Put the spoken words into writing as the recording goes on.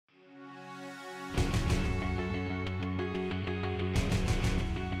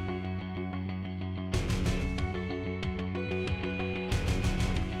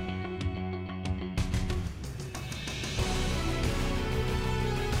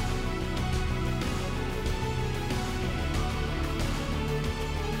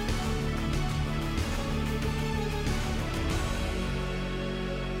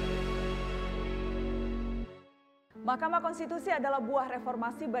Mahkamah Konstitusi adalah buah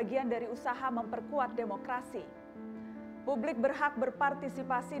reformasi bagian dari usaha memperkuat demokrasi. Publik berhak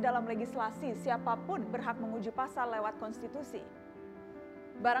berpartisipasi dalam legislasi, siapapun berhak menguji pasal lewat konstitusi.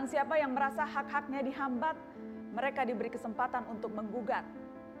 Barang siapa yang merasa hak-haknya dihambat, mereka diberi kesempatan untuk menggugat.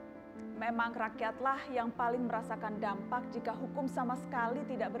 Memang rakyatlah yang paling merasakan dampak jika hukum sama sekali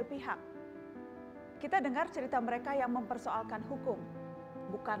tidak berpihak. Kita dengar cerita mereka yang mempersoalkan hukum.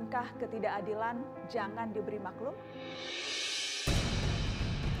 Bukankah ketidakadilan jangan diberi maklum?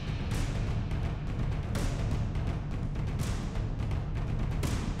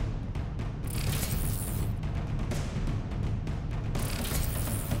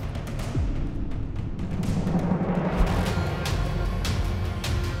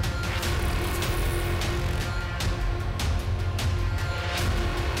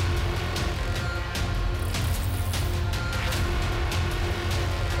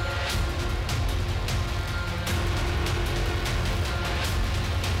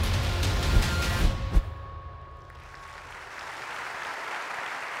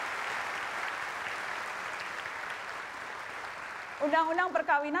 Undang-Undang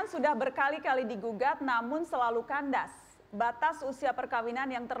perkawinan sudah berkali-kali digugat namun selalu kandas. Batas usia perkawinan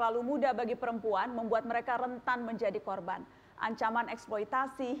yang terlalu muda bagi perempuan membuat mereka rentan menjadi korban. Ancaman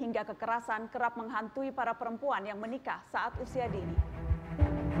eksploitasi hingga kekerasan kerap menghantui para perempuan yang menikah saat usia dini.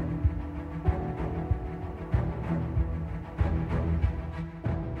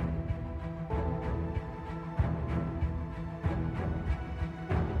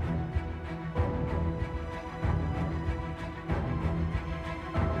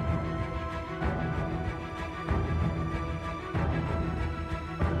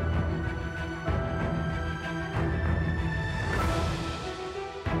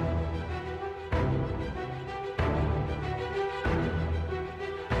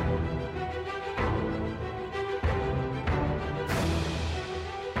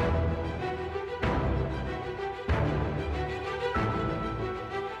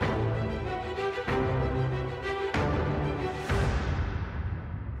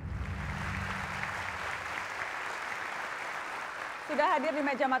 Sudah hadir di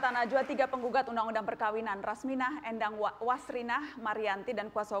meja Mata Najwa 3 penggugat Undang-Undang Perkawinan, Rasminah, Endang Wasrinah, Marianti,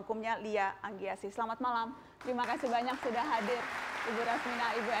 dan kuasa hukumnya Lia Anggiasi. Selamat malam, terima kasih banyak sudah hadir Ibu Rasminah,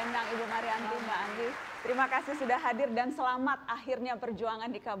 Ibu Endang, Ibu Marianti, Mbak Anggi. Terima kasih sudah hadir dan selamat akhirnya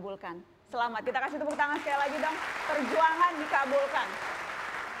perjuangan dikabulkan. Selamat, kita kasih tepuk tangan sekali lagi dong. Perjuangan dikabulkan.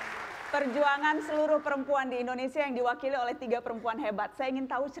 Perjuangan seluruh perempuan di Indonesia yang diwakili oleh 3 perempuan hebat. Saya ingin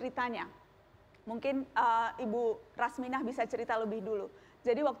tahu ceritanya. Mungkin Ibu Rasminah bisa cerita lebih dulu.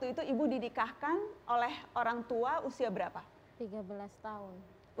 Jadi waktu itu Ibu dinikahkan oleh orang tua usia berapa? 13 tahun.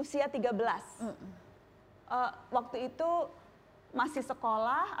 Usia 13? Waktu itu masih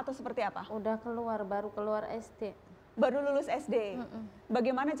sekolah atau seperti apa? Udah keluar, baru keluar SD. Baru lulus SD?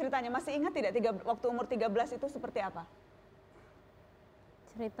 Bagaimana ceritanya? Masih ingat tidak waktu umur 13 itu seperti apa?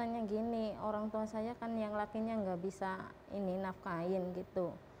 Ceritanya gini, orang tua saya kan yang lakinya nggak bisa nafkahin gitu.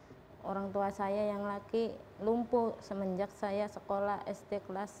 Orang tua saya yang laki lumpuh semenjak saya sekolah SD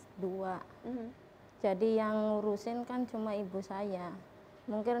kelas 2. Jadi yang ngurusin kan cuma ibu saya.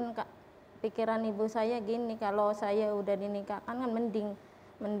 Mungkin pikiran ibu saya gini, kalau saya udah dinikahkan kan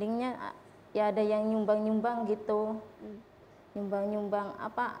mendingnya ya ada yang nyumbang-nyumbang gitu. Nyumbang-nyumbang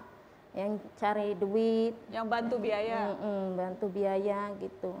apa, yang cari duit. Yang bantu biaya? Bantu biaya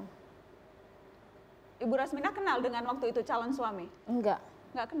gitu. Ibu Rasminah kenal dengan waktu itu calon suami? Enggak.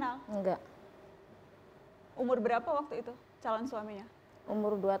 Nggak kenal? Enggak. Umur berapa waktu itu calon suaminya?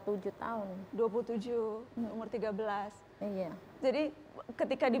 Umur 27 tahun. 27, umur 13. Iya. Jadi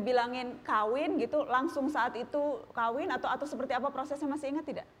ketika dibilangin kawin gitu, langsung saat itu kawin atau seperti apa prosesnya, masih ingat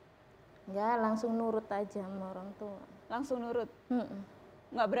tidak? Enggak, langsung nurut aja sama orang tua. Langsung nurut?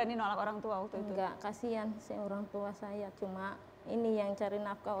 Nggak berani nolak orang tua waktu itu? Enggak, kasihan sih orang tua saya. Cuma ini yang cari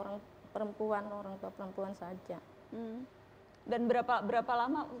nafkah orang tua perempuan saja. Dan berapa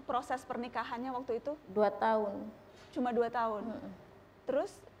lama proses pernikahannya waktu itu? 2 tahun. Cuma 2 tahun?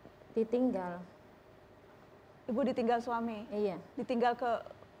 Terus? Ditinggal. Ibu ditinggal suami? Iya. Ditinggal ke?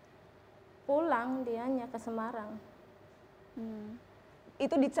 Pulang dianya ke Semarang.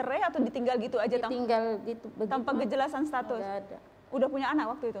 Itu dicerai atau ditinggal gitu aja? Ditinggal gitu. Tanpa kejelasan status? Enggak ada. Udah punya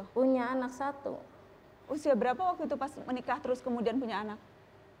anak waktu itu? Punya anak 1. Usia berapa waktu itu pas menikah terus kemudian punya anak?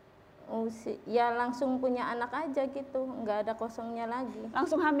 Ya langsung punya anak aja gitu, nggak ada kosongnya lagi.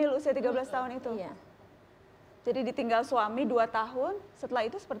 Langsung hamil usia 13 tahun itu? Iya. Jadi ditinggal suami 2 tahun, setelah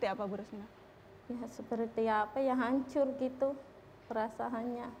itu seperti apa Bu Rasminah? Ya seperti apa ya, hancur gitu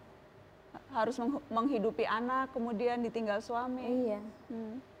perasaannya. Harus menghidupi anak, kemudian ditinggal suami? Iya.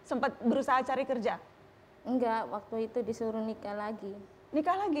 Sempat berusaha cari kerja? Enggak, waktu itu disuruh nikah lagi.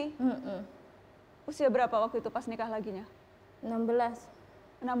 Nikah lagi? Mm-mm. Usia berapa waktu itu pas nikah laginya? 16.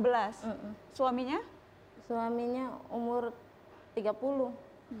 16? Mm-mm. Suaminya? Suaminya umur 30.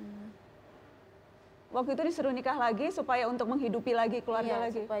 Waktu itu disuruh nikah lagi supaya untuk menghidupi lagi keluarga Iya,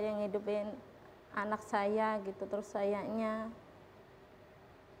 lagi? supaya ngidupin anak saya gitu, terus sayanya.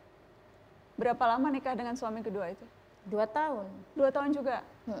 Berapa lama nikah dengan suami kedua itu? 2 tahun. 2 tahun juga?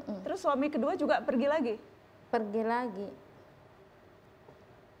 Mm-mm. Terus suami kedua juga pergi lagi? Pergi lagi.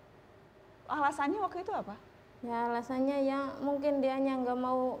 Alasannya waktu itu apa? Ya alasannya ya mungkin dianya nggak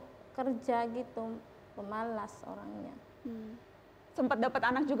mau kerja gitu, pemalas orangnya. Sempat dapat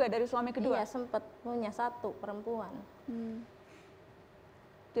anak juga dari suami kedua? Iya, sempat punya 1 perempuan.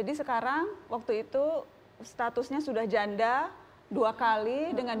 Jadi sekarang waktu itu statusnya sudah janda 2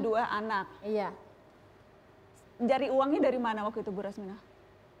 kali dengan 2 anak. Iya. Cari uangnya dari mana waktu itu Bu Rasmina?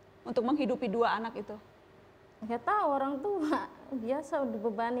 Untuk menghidupi 2 anak itu? Nggak tahu, orang tua biasa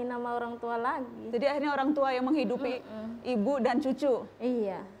dibebani nama orang tua lagi. Jadi akhirnya orang tua yang menghidupi ibu dan cucu?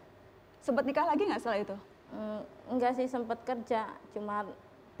 Iya. Sempat nikah lagi nggak setelah itu? Enggak sih, sempat kerja, cuma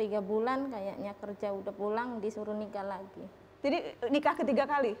 3 bulan kayaknya kerja, udah pulang disuruh nikah lagi. Jadi nikah ketiga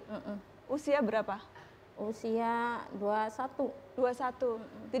kali? Usia berapa? Usia 21. 21.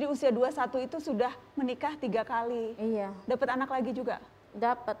 Jadi usia 21 itu sudah menikah 3 kali? Iya. Dapat anak lagi juga?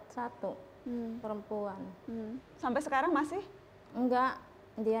 Dapat 1 perempuan. Sampai sekarang masih? Enggak,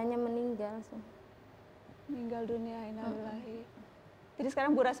 dianya meninggal sih. Meninggal dunia, innalillahi. Jadi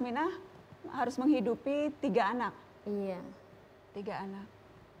sekarang Bu Rasmina harus menghidupi 3 anak? Iya. 3 anak.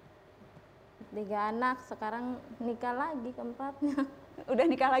 3 anak, sekarang nikah lagi keempatnya. Udah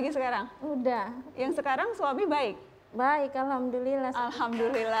nikah lagi sekarang? Udah. Yang sekarang suami baik? Baik, alhamdulillah.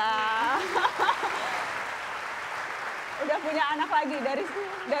 Alhamdulillah. Udah punya anak lagi,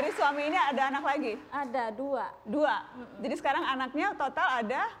 dari suami ini ada anak lagi? Ada 2. 2? Jadi sekarang anaknya total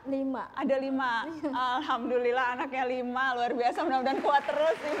ada? 5. Ada 5. Alhamdulillah anaknya 5, luar biasa, mudah-mudahan kuat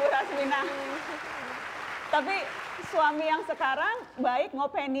terus Ibu Rasmina. Tapi suami yang sekarang baik,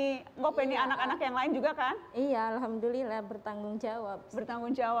 ngopeni anak-anak yang lain juga kan? Iya, alhamdulillah bertanggung jawab.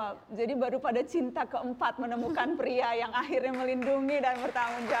 Bertanggung jawab. Jadi baru pada cinta keempat menemukan pria yang akhirnya melindungi dan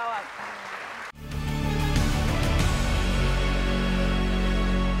bertanggung jawab.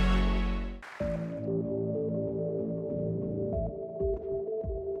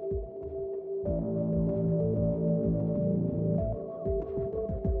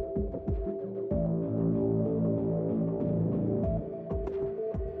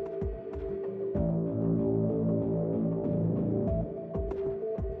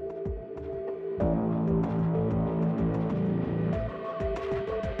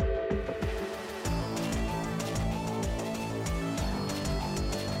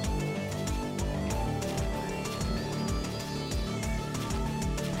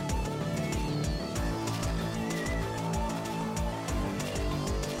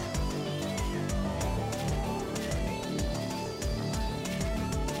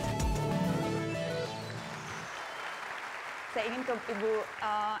 Saya ingin ke Ibu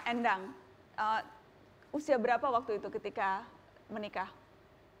Endang. Usia berapa waktu itu ketika menikah?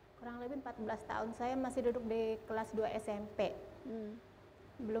 Kurang lebih 14 tahun. Saya masih duduk di kelas 2 SMP.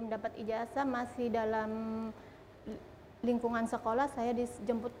 Belum dapat ijazah, masih dalam lingkungan sekolah. Saya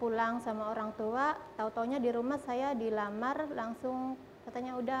dijemput pulang sama orang tua. Tahu-taunya di rumah saya dilamar, langsung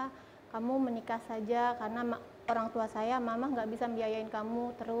katanya udah kamu menikah saja karena orang tua saya, mama nggak bisa biayain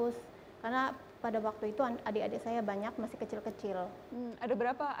kamu terus. Karena pada waktu itu adik-adik saya banyak, masih kecil-kecil. Ada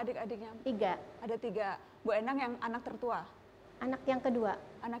berapa adik-adiknya? 3. Ada 3. Bu Endang yang anak tertua? Anak yang kedua.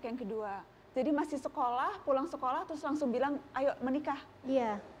 Anak yang kedua. Jadi masih sekolah, pulang sekolah terus langsung bilang, ayo menikah?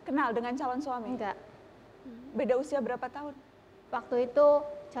 Iya. Kenal dengan calon suami? Enggak. Beda usia berapa tahun? Waktu itu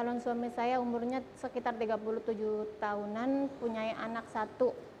calon suami saya umurnya sekitar 37 tahunan, punya anak 1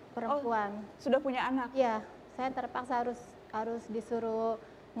 perempuan. Sudah punya anak? Iya, saya terpaksa harus disuruh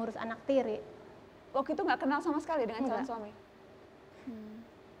ngurus anak tiri. Waktu itu nggak kenal sama sekali dengan calon suami?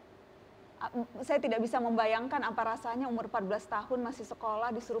 Saya tidak bisa membayangkan apa rasanya umur 14 tahun masih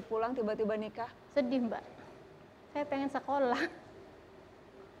sekolah, disuruh pulang tiba-tiba nikah. Sedih, Mbak. Saya pengen sekolah.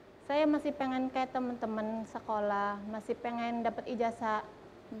 Saya masih pengen kayak teman-teman sekolah, masih pengen dapat ijazah.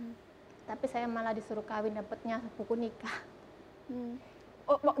 Tapi saya malah disuruh kawin, dapatnya buku nikah.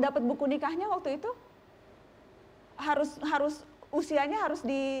 Oh, dapat buku nikahnya waktu itu? Harus usianya harus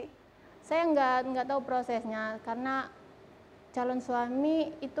di... Saya nggak tahu prosesnya, karena calon suami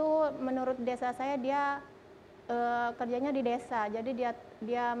itu menurut desa saya dia kerjanya di desa, jadi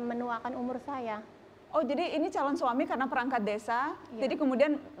dia menuakan umur saya. Oh, jadi ini calon suami karena perangkat desa, Iya. jadi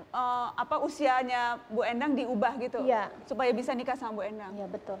kemudian usianya Bu Endang diubah gitu, Iya. supaya bisa nikah sama Bu Endang.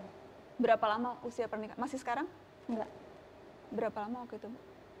 Iya, betul. Berapa lama usia pernikahan? Masih sekarang? Enggak. Berapa lama waktu itu?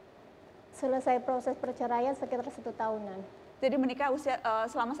 Selesai proses perceraian sekitar 1 tahunan. Jadi menikah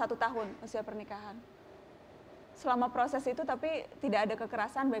selama 1 tahun usia pernikahan. Selama proses itu tapi tidak ada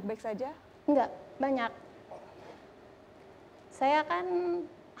kekerasan, baik-baik saja? Enggak, banyak. Saya kan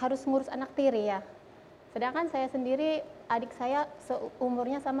harus ngurus anak tiri ya. Sedangkan saya sendiri, adik saya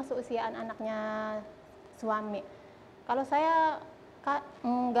umurnya sama seusiaan anaknya suami. Kalau saya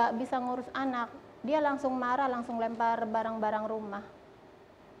nggak bisa ngurus anak, dia langsung marah, langsung lempar barang-barang rumah.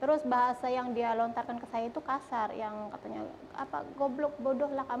 Terus bahasa yang dia lontarkan ke saya itu kasar, yang katanya apa, goblok, bodoh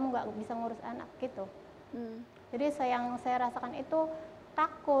lah kamu nggak bisa ngurus anak gitu. Jadi yang saya rasakan itu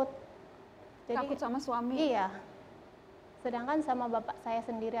takut. Jadi, takut sama suami? Iya. Sedangkan sama bapak saya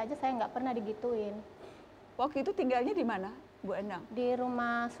sendiri aja saya nggak pernah digituin. Waktu itu tinggalnya di mana, Bu Endang? Di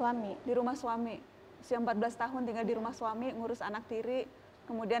rumah suami. Di rumah suami. Usia 14 tahun tinggal di rumah suami, ngurus anak tiri,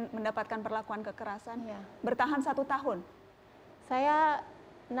 kemudian mendapatkan perlakuan kekerasan. Iya. Bertahan 1 tahun? Saya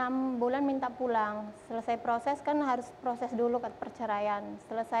 6 bulan minta pulang. Selesai proses kan harus proses dulu kan perceraian.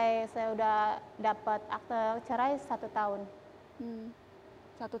 Selesai saya udah dapat akte cerai 1 tahun.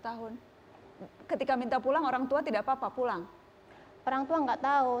 1 tahun. Ketika minta pulang orang tua tidak apa-apa pulang? Orang tua nggak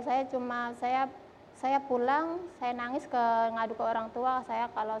tahu. Saya pulang, saya nangis ngadu ke orang tua saya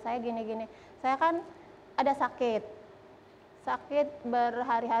kalau saya gini-gini. Saya kan ada sakit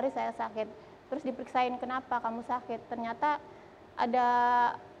berhari-hari saya sakit. Terus diperiksain kenapa kamu sakit. Ternyata ada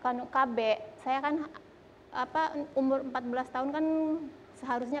KB. Saya kan umur 14 tahun kan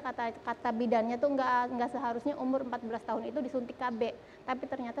seharusnya kata bidannya tuh nggak seharusnya umur 14 tahun itu disuntik KB. Tapi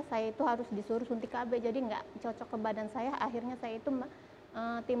ternyata saya itu harus disuruh suntik KB. Jadi nggak cocok ke badan saya. Akhirnya saya itu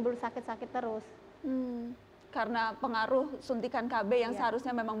timbul sakit-sakit terus. Karena pengaruh suntikan KB yang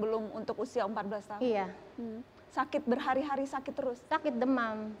seharusnya memang belum untuk usia 14 tahun. Iya. Sakit berhari-hari, sakit terus? Sakit,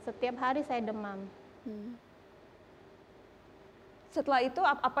 demam. Setiap hari saya demam. Setelah itu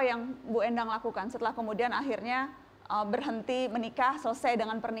apa yang Bu Endang lakukan? Setelah kemudian akhirnya berhenti menikah, selesai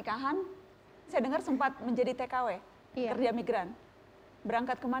dengan pernikahan, saya dengar sempat menjadi TKW, kerja migran.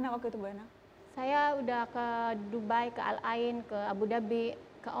 Berangkat kemana waktu itu Bu Endang? Saya udah ke Dubai, ke Al Ain, ke Abu Dhabi,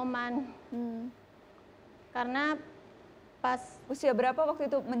 ke Oman. Karena pas... Usia berapa waktu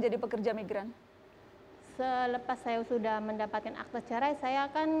itu menjadi pekerja migran? Selepas saya sudah mendapatkan akte cerai,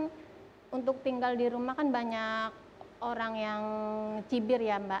 saya kan untuk tinggal di rumah kan banyak orang yang cibir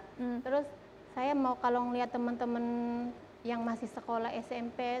ya Mbak. Terus saya mau kalau ngeliat teman-teman yang masih sekolah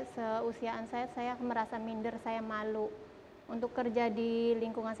SMP seusiaan saya merasa minder, saya malu. Untuk kerja di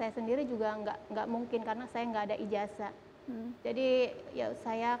lingkungan saya sendiri juga nggak mungkin karena saya nggak ada ijazah. Jadi ya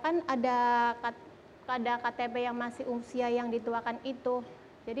saya kan ada KTP yang masih usia yang dituakan itu.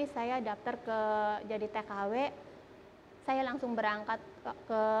 Jadi saya daftar jadi TKW, saya langsung berangkat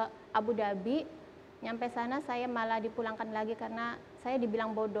ke Abu Dhabi. Nyampe sana saya malah dipulangkan lagi karena saya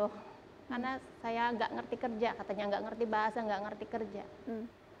dibilang bodoh. Karena saya nggak ngerti kerja, katanya nggak ngerti bahasa, nggak ngerti kerja.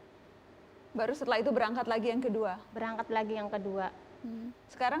 Baru setelah itu berangkat lagi yang kedua? Berangkat lagi yang kedua.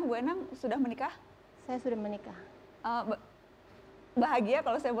 Sekarang Bu Endang sudah menikah? Saya sudah menikah. Bahagia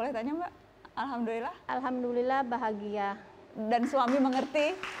kalau saya boleh tanya Mbak? Alhamdulillah? Alhamdulillah bahagia. Dan suami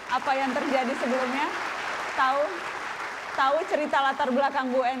mengerti apa yang terjadi sebelumnya? Tahu cerita latar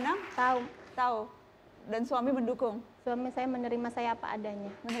belakang Bu Endang? Tahu. Dan suami mendukung? Suami saya menerima saya apa adanya.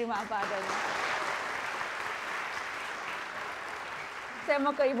 Menerima apa adanya. Saya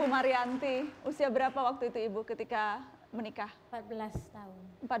mau ke Ibu Marianti. Usia berapa waktu itu Ibu ketika menikah? 14 tahun.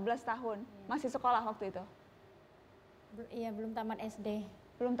 14 tahun. Iya. Masih sekolah waktu itu? Iya, belum tamat SD.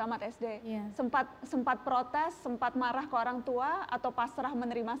 Belum tamat SD? Iya. Sempat protes, sempat marah ke orang tua atau pasrah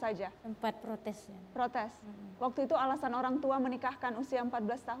menerima saja? Sempat protes. Ya. Protes? Waktu itu alasan orang tua menikahkan usia 14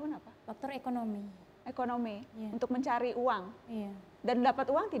 tahun apa? Faktor ekonomi. Ekonomi? Iya. Untuk mencari uang? Iya. Dan dapat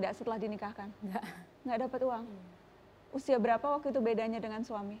uang tidak setelah dinikahkan? Nggak dapat uang? Iya. Usia berapa waktu itu bedanya dengan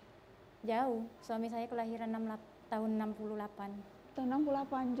suami? Jauh. Suami saya kelahiran tahun 68. Tahun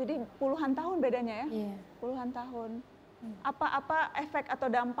 68, jadi puluhan tahun bedanya ya? Iya. Puluhan tahun. Apa efek atau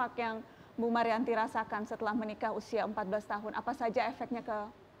dampak yang Bu Marianti rasakan setelah menikah usia 14 tahun? Apa saja efeknya ke?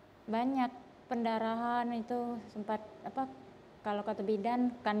 Banyak, pendarahan itu sempat kalau kata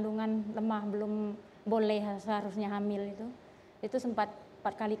bidan kandungan lemah, belum boleh seharusnya hamil itu sempat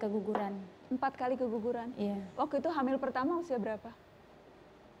 4 kali keguguran. 4 kali keguguran? Iya. Waktu itu hamil pertama usia berapa?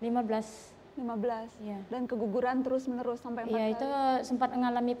 15. 15? Iya. Dan keguguran terus menerus sampai 4 kali? Iya, itu sempat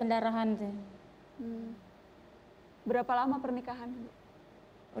mengalami pendarahan. Berapa lama pernikahan?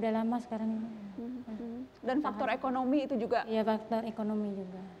 Udah lama sekarang ini. Dan faktor ekonomi itu juga? Iya, faktor ekonomi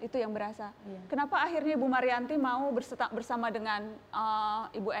juga. Itu yang berasa. Iya. Kenapa akhirnya Ibu Marianti mau bersama dengan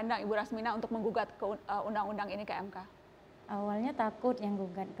Ibu Endang, Ibu Rasmina untuk menggugat ke undang-undang ini ke MK? Awalnya takut yang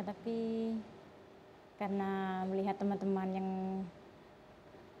gugat, tapi karena melihat teman-teman yang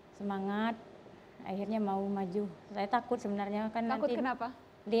semangat, akhirnya mau maju. Saya takut sebenarnya kan Takut nanti kenapa?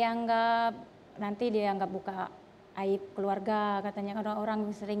 dianggap buka aib keluarga, katanya orang-orang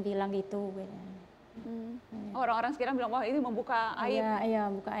sering bilang gitu. Orang-orang sekarang bilang, wah ini membuka aib.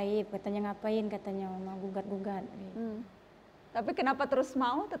 Iya, buka aib, katanya ngapain, katanya mau gugat-gugat. Tapi kenapa terus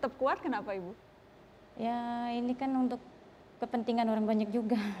mau, tetap kuat, kenapa Ibu? Ya ini kan untuk kepentingan orang banyak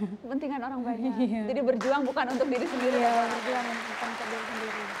juga. Kepentingan orang banyak. Iya. Jadi berjuang bukan untuk diri sendiri. Iya, berjuang bukan untuk diri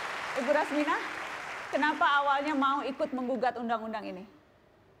sendiri. Ibu Rasmina, kenapa awalnya mau ikut menggugat undang-undang ini?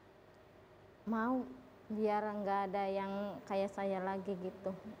 Mau, biar nggak ada yang kayak saya lagi gitu.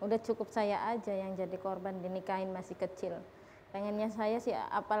 Udah cukup saya aja yang jadi korban, dinikahin masih kecil. Pengennya saya sih,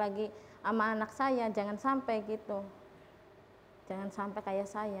 apalagi sama anak saya, jangan sampai gitu. Jangan sampai kayak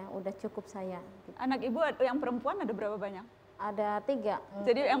saya, udah cukup saya. Gitu. Anak Ibu yang perempuan ada berapa banyak? Ada 3.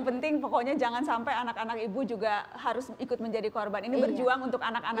 Jadi yang penting pokoknya jangan sampai anak-anak Ibu juga harus ikut menjadi korban. Ini berjuang untuk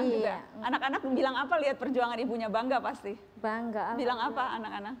anak-anak juga. Anak-anak bilang apa lihat perjuangan ibunya? Bangga pasti? Bangga. Bilang apa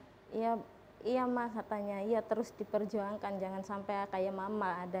anak-anak? Iya Mas, katanya, iya terus diperjuangkan, jangan sampai kayak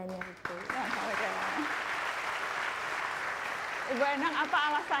mama adanya itu. Ibu Endang, apa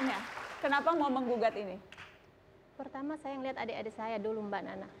alasannya? Kenapa mau menggugat ini? Pertama saya ngeliat adik-adik saya dulu Mbak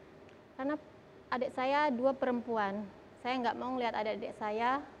Nana. Karena adik saya 2 perempuan. Saya nggak mau ngeliat adik-adik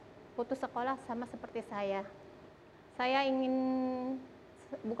saya putus sekolah sama seperti saya. Saya ingin,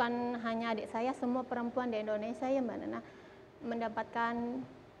 bukan hanya adik saya, semua perempuan di Indonesia ya Mbak Nana, mendapatkan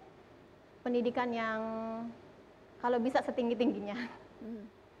pendidikan yang kalau bisa setinggi-tingginya.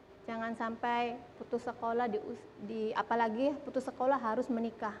 Jangan sampai putus sekolah, apalagi putus sekolah harus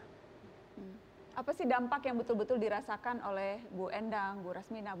menikah. Apa sih dampak yang betul-betul dirasakan oleh Bu Endang, Bu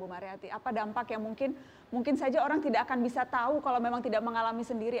Rasmina, Bu Marianti? Apa dampak yang mungkin saja orang tidak akan bisa tahu kalau memang tidak mengalami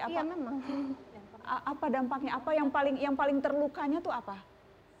sendiri? Apa, iya memang. Apa dampaknya? Apa yang paling terlukanya tuh apa?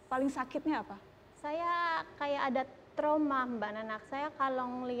 Paling sakitnya apa? Saya kayak ada trauma Mbak Nana. Saya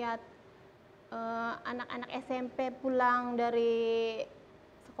kalau ngelihat anak-anak SMP pulang dari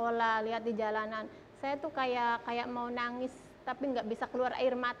sekolah, lihat di jalanan, saya tuh kayak mau nangis tapi nggak bisa keluar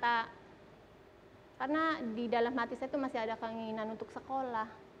air mata. Karena di dalam hati saya tuh masih ada keinginan untuk sekolah.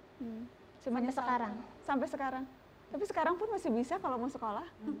 Sampai sekarang. Sampai sekarang. Tapi sekarang pun masih bisa kalau mau sekolah.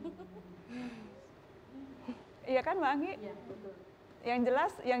 Iya kan Mbak Anggi? Iya, betul.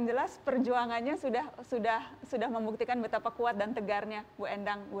 Yang jelas perjuangannya sudah membuktikan betapa kuat dan tegarnya Bu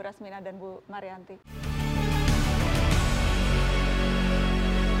Endang, Bu Rasmina dan Bu Marianti.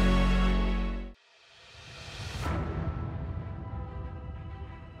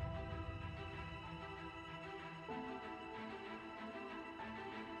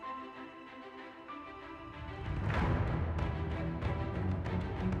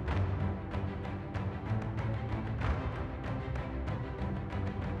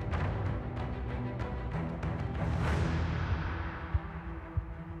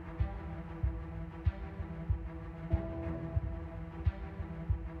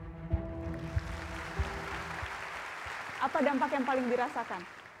 Apa dampak yang paling dirasakan?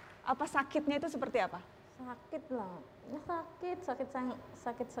 Apa sakitnya itu seperti apa? Sakit lah, ya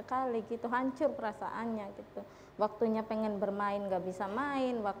sakit sekali gitu, hancur perasaannya gitu. Waktunya pengen bermain nggak bisa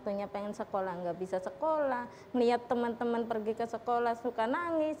main, waktunya pengen sekolah nggak bisa sekolah, melihat teman-teman pergi ke sekolah suka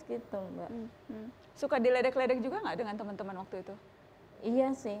nangis gitu Mbak. Suka diledek-ledek juga nggak dengan teman-teman waktu itu?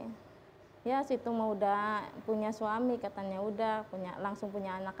 Iya sih. Ya situ mau udah punya suami katanya udah langsung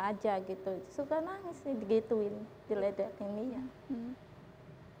punya anak aja gitu, suka nangis nih digituin, diledekin ya.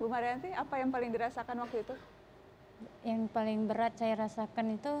 Bu Marianti, apa yang paling dirasakan waktu itu? Yang paling berat saya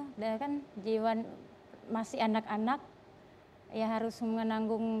rasakan itu kan jiwa masih anak-anak, ya harus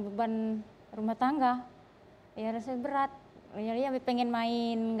menanggung beban rumah tangga, ya rasanya berat. Ya pengen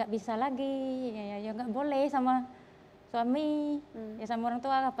main nggak bisa lagi, ya nggak boleh sama suami, ya sama orang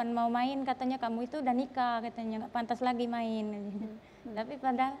tua kapan mau main katanya kamu itu udah nikah katanya nggak pantas lagi main. Tapi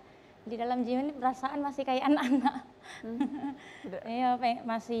padahal di dalam jiwa ini perasaan masih kayak anak-anak. Ya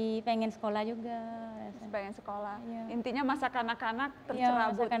masih pengen sekolah juga. Pengen sekolah. Ya. Intinya masa kanak-kanak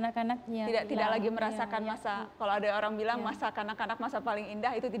tercerabut. Ya, masa kanak-kanak ya, tidak lagi merasakan ya, masa. Kalau ada orang bilang masa kanak-kanak masa paling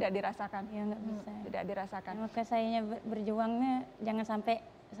indah itu tidak dirasakan. Ya nggak bisa. Tidak dirasakan. Maka saya berjuangnya jangan sampai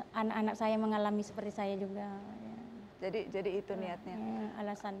anak-anak saya mengalami seperti saya juga. Ya. Jadi itu niatnya.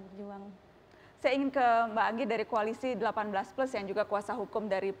 Alasan berjuang. Saya ingin ke Mbak Anggi dari Koalisi 18 Plus yang juga kuasa hukum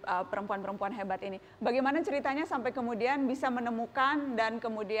dari perempuan-perempuan hebat ini. Bagaimana ceritanya sampai kemudian bisa menemukan dan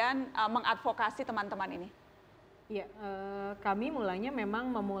kemudian mengadvokasi teman-teman ini? Ya, kami mulainya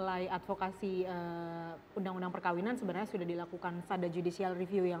memang memulai advokasi Undang-Undang Perkawinan sebenarnya sudah dilakukan pada judicial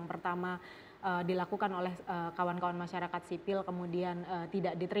review yang pertama dilakukan oleh kawan-kawan masyarakat sipil, kemudian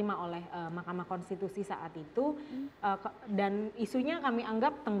tidak diterima oleh Mahkamah Konstitusi saat itu, dan isunya kami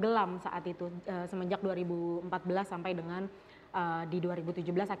anggap tenggelam saat itu semenjak 2014 sampai dengan di 2017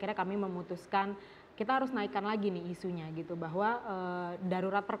 akhirnya kami memutuskan kita harus naikkan lagi nih isunya gitu, bahwa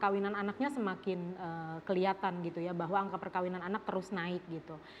darurat perkawinan anaknya semakin kelihatan gitu ya, bahwa angka perkawinan anak terus naik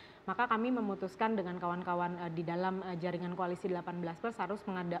gitu. Maka kami memutuskan dengan kawan-kawan di dalam jaringan Koalisi 18 Plus harus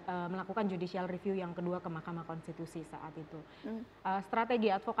melakukan judicial review yang kedua ke Mahkamah Konstitusi saat itu.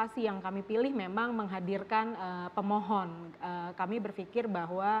 Strategi advokasi yang kami pilih memang menghadirkan pemohon. Kami berpikir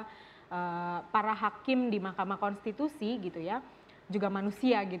bahwa para hakim di Mahkamah Konstitusi gitu ya, juga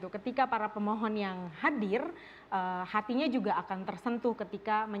manusia gitu. Ketika para pemohon yang hadir, hatinya juga akan tersentuh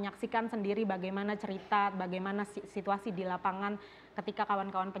ketika menyaksikan sendiri bagaimana cerita, bagaimana situasi di lapangan ketika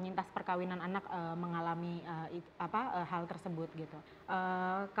kawan-kawan penyintas perkawinan anak mengalami hal tersebut gitu.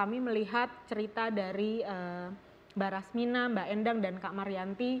 Kami melihat cerita dari Mbak Rasmina, Mbak Endang, dan Kak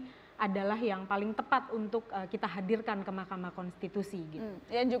Maryanti adalah yang paling tepat untuk kita hadirkan ke Mahkamah Konstitusi gitu.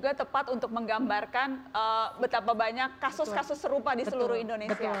 Yang juga tepat untuk menggambarkan betapa banyak kasus-kasus serupa di seluruh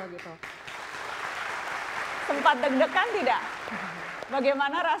Indonesia. Betul gitu. Sempat deg-degan tidak?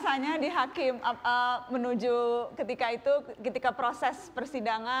 Bagaimana rasanya di hakim menuju ketika proses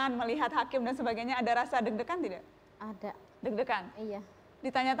persidangan, melihat hakim dan sebagainya, ada rasa deg-degan tidak? Ada. Deg-degan? Iya.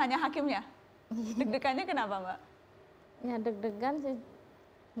 Ditanya-tanya hakimnya? Deg-degannya kenapa, Mbak? Ya deg-degan sih,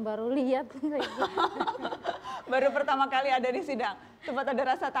 baru lihat. Baru pertama kali ada di sidang. Sempat ada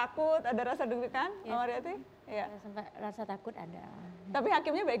rasa takut, ada rasa deg-degan, Mbak Maryanti? Iya. Sampai rasa takut ada. Tapi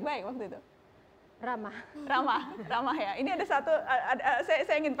hakimnya baik-baik waktu itu? Ramah ya. Ini ada satu,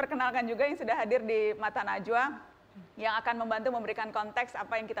 saya ingin perkenalkan juga yang sudah hadir di Mata Najwa, yang akan membantu memberikan konteks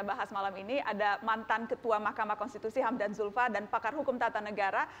apa yang kita bahas malam ini. Ada mantan Ketua Mahkamah Konstitusi Hamdan Zulfa dan pakar hukum tata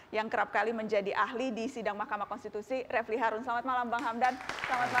negara yang kerap kali menjadi ahli di sidang Mahkamah Konstitusi, Refli Harun. Selamat malam Bang Hamdan,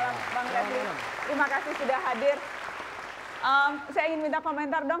 selamat malam Bang Refli. Terima kasih sudah hadir. Saya ingin minta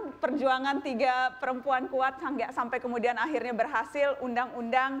komentar dong, perjuangan 3 perempuan kuat sampai kemudian akhirnya berhasil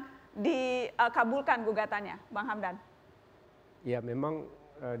undang-undang dikabulkan gugatannya, Bang Hamdan. Ya, memang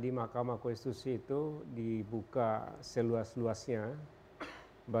di Mahkamah Konstitusi itu dibuka seluas-luasnya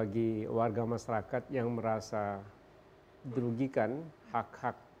bagi warga masyarakat yang merasa dirugikan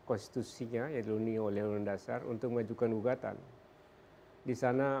hak-hak konstitusinya yang dilindungi oleh Undang-Undang Dasar untuk mengajukan gugatan. Di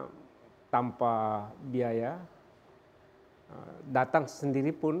sana tanpa biaya, datang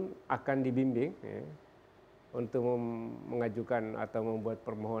sendiri pun akan dibimbing ya, untuk mengajukan atau membuat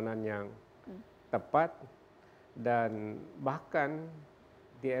permohonan yang tepat, dan bahkan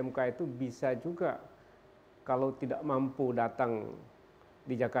di MK itu bisa juga kalau tidak mampu datang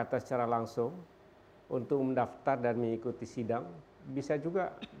di Jakarta secara langsung untuk mendaftar dan mengikuti sidang, bisa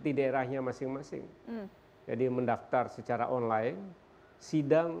juga di daerahnya masing-masing. Jadi mendaftar secara online,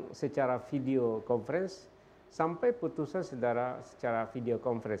 sidang secara video conference, sampai putusan secara video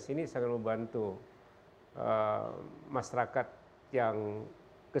conference. Ini sangat membantu masyarakat yang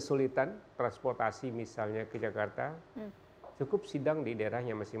kesulitan transportasi misalnya ke Jakarta, cukup sidang di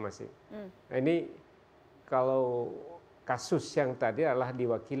daerahnya masing-masing. Nah, ini kalau kasus yang tadi adalah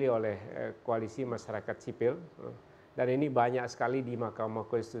diwakili oleh koalisi masyarakat sipil, dan ini banyak sekali di Mahkamah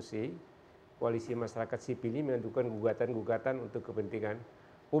Konstitusi, koalisi masyarakat sipil ini mengajukan gugatan-gugatan untuk kepentingan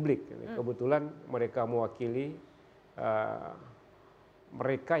publik. Kebetulan mereka mewakili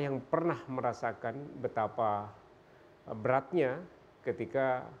mereka yang pernah merasakan betapa beratnya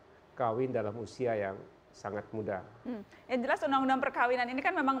ketika kawin dalam usia yang sangat muda. Yang jelas Undang-Undang Perkawinan ini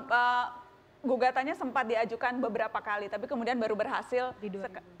kan memang gugatannya sempat diajukan beberapa kali, tapi kemudian baru berhasil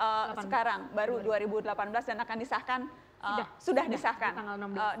sekarang, baru 2018 dan akan disahkan, sudah disahkan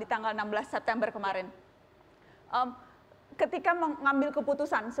di tanggal 16 September kemarin. Ketika mengambil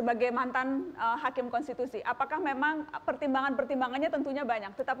keputusan sebagai mantan hakim konstitusi, apakah memang pertimbangan-pertimbangannya tentunya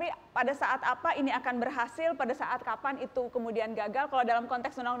banyak, tetapi pada saat apa ini akan berhasil, pada saat kapan itu kemudian gagal, kalau dalam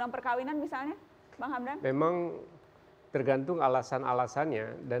konteks Undang-Undang Perkawinan misalnya, Bang Hamdan? Memang tergantung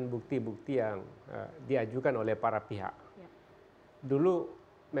alasan-alasannya dan bukti-bukti yang diajukan oleh para pihak. Dulu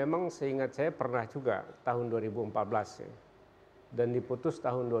memang seingat saya pernah juga tahun 2014 ya, dan diputus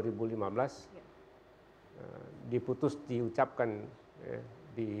tahun 2015. Diucapkan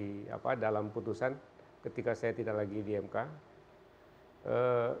ya, dalam putusan ketika saya tidak lagi di MK.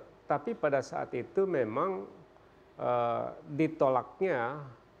 tapi pada saat itu memang ditolaknya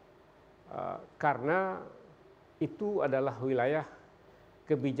karena itu adalah wilayah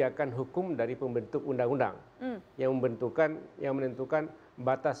kebijakan hukum dari pembentuk undang-undang yang menentukan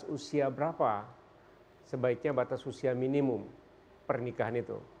batas usia berapa sebaiknya batas usia minimum pernikahan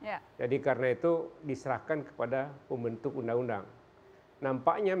itu. Jadi karena itu diserahkan kepada pembentuk undang-undang.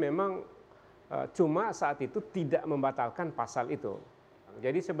 Nampaknya memang cuma saat itu tidak membatalkan pasal itu.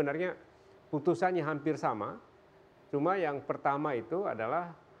 Jadi sebenarnya putusannya hampir sama, cuma yang pertama itu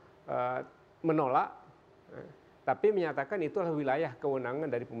adalah menolak, tapi menyatakan itu adalah wilayah kewenangan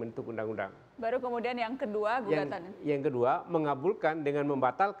dari pembentuk undang-undang. Baru kemudian yang kedua gugatannya. Yang kedua mengabulkan dengan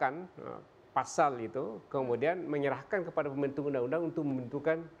membatalkan pasal itu, kemudian menyerahkan kepada pembentuk undang-undang untuk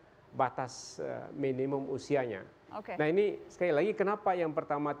membentukkan batas minimum usianya. Nah ini sekali lagi kenapa yang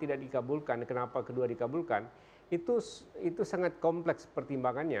pertama tidak dikabulkan, kenapa kedua dikabulkan, itu sangat kompleks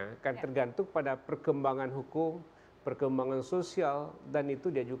pertimbangannya, kan tergantung pada perkembangan hukum, perkembangan sosial, dan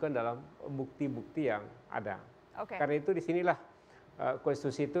itu diajukan dalam bukti-bukti yang ada. Karena itu disinilah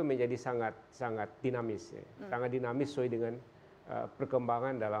konstitusi itu menjadi sangat dinamis, sangat dinamis sesuai dengan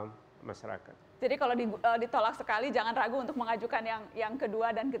perkembangan dalam masyarakat. Jadi kalau ditolak sekali jangan ragu untuk mengajukan yang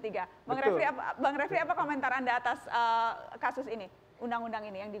kedua dan ketiga. Bang Refli apa komentar Anda atas kasus ini, undang-undang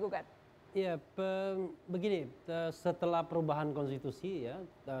ini yang digugat? Ya, begini, setelah perubahan konstitusi ya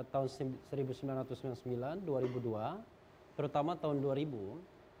tahun 1999, 2002, terutama tahun 2000,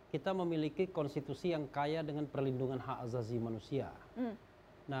 kita memiliki konstitusi yang kaya dengan perlindungan hak asasi manusia.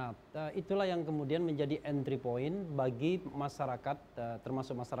 Nah, itulah yang kemudian menjadi entry point bagi masyarakat,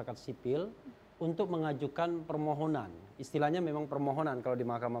 termasuk masyarakat sipil, untuk mengajukan permohonan. Istilahnya memang permohonan kalau di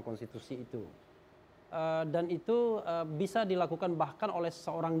Mahkamah Konstitusi itu. Dan itu bisa dilakukan bahkan oleh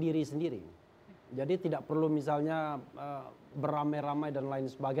seorang diri sendiri. Jadi tidak perlu misalnya beramai-ramai dan lain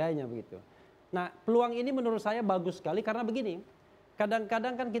sebagainya begitu. Nah, peluang ini menurut saya bagus sekali karena begini.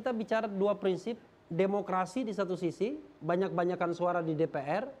 Kadang-kadang kan kita bicara dua prinsip, demokrasi di satu sisi, banyak-banyakan suara di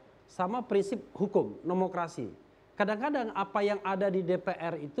DPR, sama prinsip hukum, nomokrasi. Kadang-kadang apa yang ada di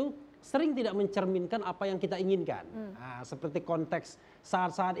DPR itu sering tidak mencerminkan apa yang kita inginkan. Nah, seperti konteks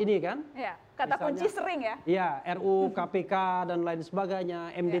saat-saat ini kan. Ya, kata misalnya, kunci sering ya. Ya, RUU, KPK dan lain sebagainya,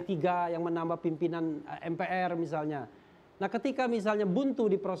 MD3 yang menambah pimpinan MPR misalnya. Nah, ketika misalnya buntu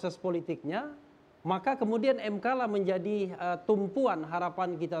di proses politiknya, maka kemudian MK lah menjadi tumpuan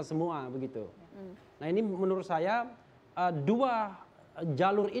harapan kita semua begitu. Nah, ini menurut saya dua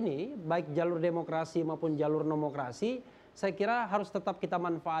jalur ini, baik jalur demokrasi maupun jalur nomokrasi, saya kira harus tetap kita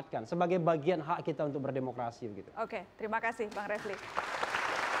manfaatkan sebagai bagian hak kita untuk berdemokrasi begitu. Oke, terima kasih Bang Refli.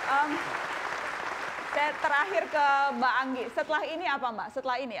 Saya terakhir ke Mbak Anggi. Setelah ini apa Mbak?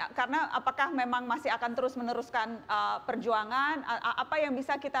 Setelah ini ya, karena apakah memang masih akan terus meneruskan perjuangan? Apa yang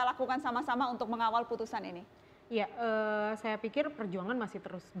bisa kita lakukan sama-sama untuk mengawal putusan ini? Ya, saya pikir perjuangan masih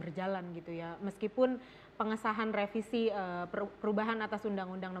terus berjalan gitu ya. Meskipun pengesahan revisi perubahan atas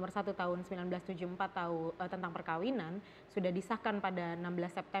Undang-Undang Nomor 1 Tahun 1974 tentang perkawinan sudah disahkan pada 16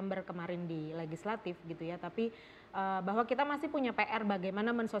 September kemarin di legislatif gitu ya. Tapi bahwa kita masih punya PR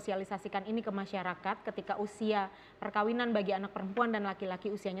bagaimana mensosialisasikan ini ke masyarakat ketika usia perkawinan bagi anak perempuan dan laki-laki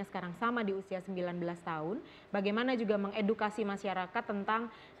usianya sekarang sama di usia 19 tahun. Bagaimana juga mengedukasi masyarakat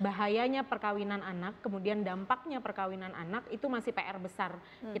tentang bahayanya perkawinan anak, kemudian dampaknya perkawinan anak, itu masih PR besar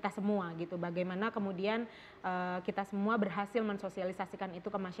kita semua gitu. Bagaimana kemudian kita semua berhasil mensosialisasikan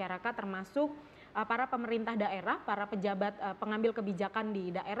itu ke masyarakat, termasuk para pemerintah daerah, para pejabat pengambil kebijakan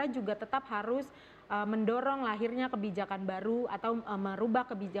di daerah juga tetap harus mendorong lahirnya kebijakan baru atau merubah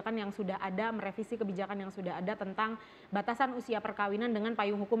kebijakan yang sudah ada, merevisi kebijakan yang sudah ada tentang batasan usia perkawinan dengan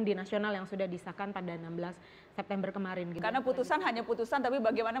payung hukum di nasional yang sudah disahkan pada 16 September kemarin. Gitu. Karena putusan hanya putusan, tapi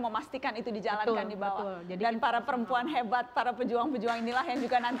bagaimana memastikan itu dijalankan di bawah. Jadi, dan para perempuan hebat, para pejuang-pejuang inilah yang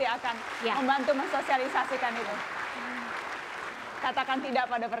juga nanti akan membantu mensosialisasikan itu. Katakan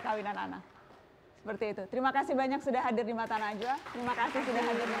tidak pada perkawinan anak. Seperti itu. Terima kasih banyak sudah hadir di Mata Najwa. Terima kasih sudah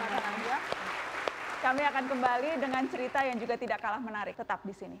hadir di Mata Najwa. Kami akan kembali dengan cerita yang juga tidak kalah menarik. Tetap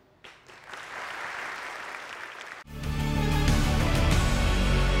di sini.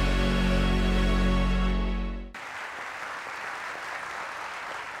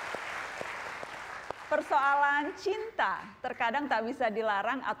 Persoalan cinta terkadang tak bisa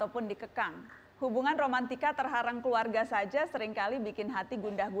dilarang ataupun dikekang. Hubungan romantika terharang keluarga saja seringkali bikin hati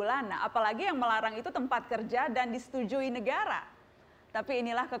gundah gulana. Apalagi yang melarang itu tempat kerja dan disetujui negara. Tapi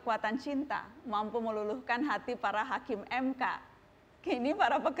inilah kekuatan cinta, mampu meluluhkan hati para hakim MK. Kini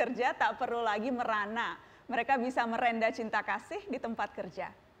para pekerja tak perlu lagi merana. Mereka bisa merenda cinta kasih di tempat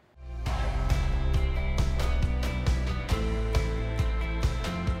kerja.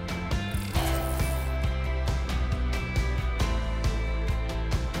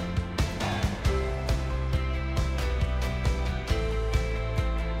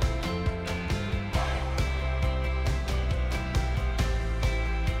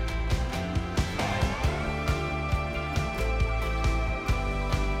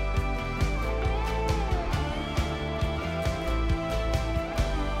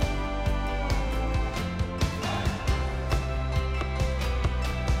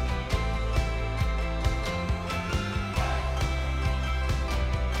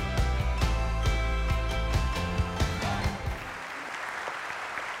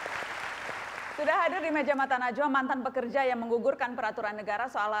 di meja Mata Najwa, mantan pekerja yang menggugurkan peraturan negara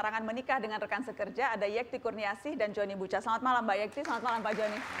soal larangan menikah dengan rekan sekerja, ada Yekti Kurniasih dan Joni Buca. Selamat malam Mbak Yekti, selamat malam Pak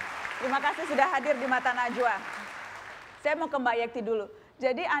Joni. Terima kasih sudah hadir di Mata Najwa. Saya mau ke Mbak Yekti dulu.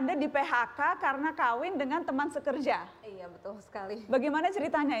 Jadi Anda di PHK karena kawin dengan teman sekerja? Iya, betul sekali. Bagaimana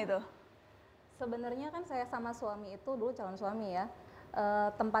ceritanya itu? Sebenarnya kan saya sama suami itu dulu calon suami ya.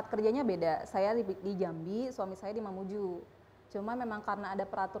 Tempat kerjanya beda. Saya di Jambi, suami saya di Mamuju. Cuma memang karena ada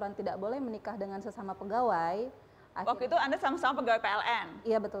peraturan tidak boleh menikah dengan sesama pegawai. Waktu itu Anda sama-sama pegawai PLN?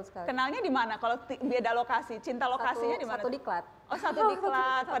 Iya, betul sekali. Kenalnya di mana? Kalau beda lokasi, cinta lokasinya di mana? Satu diklat. Oh, satu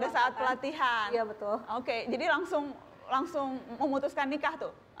diklat pada saat pelatihan? Iya, betul. Oke, jadi langsung memutuskan nikah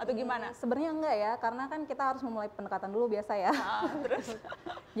tuh? Atau gimana? Sebenarnya enggak ya, karena kan kita harus memulai pendekatan dulu biasa ya. Terus?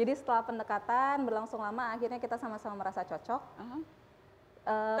 Jadi setelah pendekatan berlangsung lama, akhirnya kita sama-sama merasa cocok.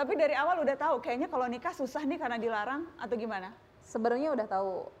 Tapi dari awal udah tahu, kayaknya kalau nikah susah nih karena dilarang atau gimana? Sebenarnya udah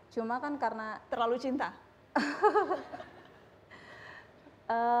tahu, cuma kan karena terlalu cinta.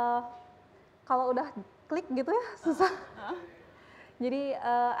 Kalau udah klik gitu ya susah. Jadi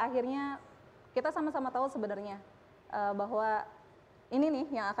akhirnya kita sama-sama tahu sebenarnya bahwa ini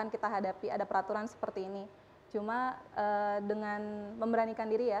nih yang akan kita hadapi, ada peraturan seperti ini. Cuma dengan memberanikan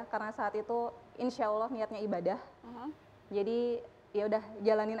diri ya, karena saat itu insya Allah niatnya ibadah. Jadi ya udah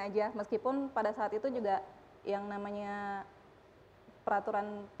jalanin aja, meskipun pada saat itu juga yang namanya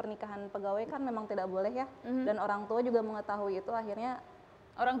peraturan pernikahan pegawai kan memang tidak boleh ya, dan orang tua juga mengetahui itu, akhirnya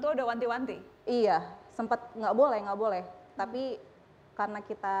orang tua udah wanti-wanti? Iya, sempat nggak boleh, tapi karena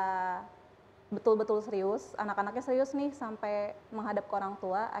kita betul-betul serius, anak-anaknya serius nih sampai menghadap ke orang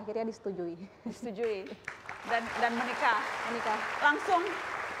tua, akhirnya disetujui. Disetujui, dan menikah? Menikah. Langsung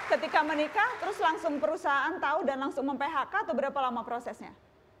ketika menikah, terus langsung perusahaan tahu dan langsung mem-PHK atau berapa lama prosesnya?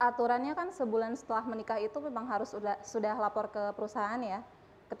 Aturannya kan sebulan setelah menikah itu memang harus sudah lapor ke perusahaan ya.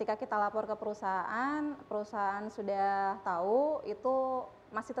 Ketika kita lapor ke perusahaan sudah tahu, itu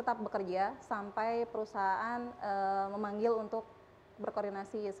masih tetap bekerja sampai perusahaan memanggil untuk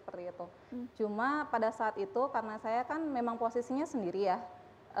berkoordinasi seperti itu. Cuma pada saat itu karena saya kan memang posisinya sendiri ya,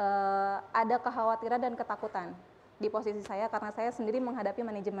 ada kekhawatiran dan ketakutan di posisi saya karena saya sendiri menghadapi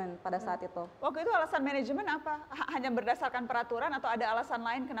manajemen pada saat itu. Waktu itu alasan manajemen apa? Hanya berdasarkan peraturan atau ada alasan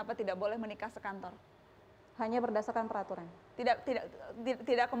lain kenapa tidak boleh menikah sekantor? Hanya berdasarkan peraturan.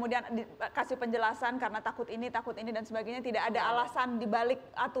 Tidak kemudian kasih penjelasan karena takut ini dan sebagainya, tidak ada alasan di balik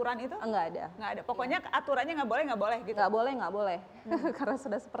aturan itu? Enggak ada. Enggak ada. Pokoknya aturannya nggak boleh gitu. Nggak boleh. Karena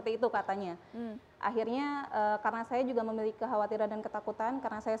sudah seperti itu katanya. Akhirnya karena saya juga memiliki kekhawatiran dan ketakutan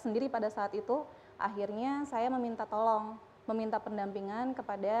karena saya sendiri pada saat itu, akhirnya saya meminta pendampingan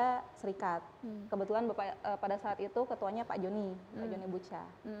kepada serikat. Kebetulan pada saat itu ketuanya Pak Joni Buca.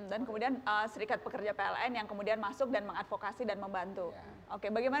 Dan kemudian serikat pekerja PLN yang kemudian masuk dan mengadvokasi dan membantu. Oke,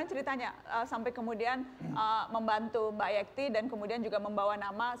 bagaimana ceritanya sampai kemudian membantu Mbak Yekti dan kemudian juga membawa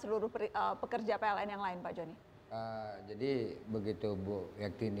nama seluruh pekerja PLN yang lain, Pak Joni? Jadi begitu Bu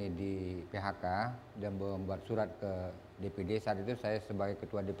Yekti ini di PHK dan membuat surat ke DPD, saat itu saya sebagai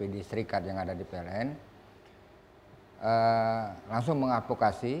ketua DPD serikat yang ada di PLN, langsung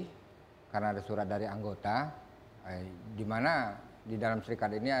mengadvokasi karena ada surat dari anggota, di mana di dalam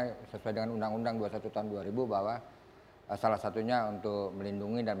serikat ini sesuai dengan Undang-Undang 21 tahun 2000 bahwa salah satunya untuk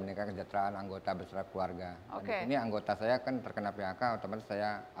melindungi dan meningkatkan kesejahteraan anggota beserta keluarga. Di sini anggota saya kan terkena PHK, otomatis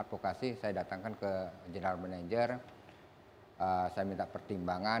saya advokasi, saya datangkan ke general manager, saya minta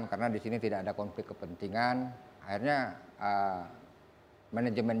pertimbangan karena di sini tidak ada konflik kepentingan. Akhirnya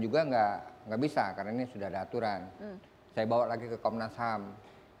manajemen juga nggak bisa karena ini sudah ada aturan. Saya bawa lagi ke Komnas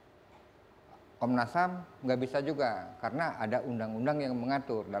HAM. Komnas HAM nggak bisa juga karena ada undang-undang yang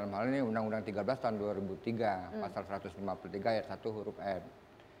mengatur, dalam hal ini Undang-Undang 13 tahun 2003 pasal 153 ayat 1 huruf F,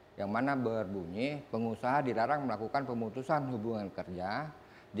 yang mana berbunyi pengusaha dilarang melakukan pemutusan hubungan kerja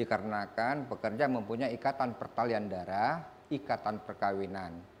dikarenakan pekerja mempunyai ikatan pertalian darah, ikatan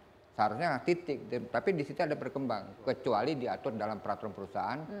perkawinan. Seharusnya titik, tapi di situ ada berkembang kecuali diatur dalam peraturan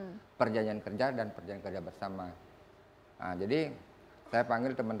perusahaan, perjanjian kerja dan perjanjian kerja bersama. Nah, jadi saya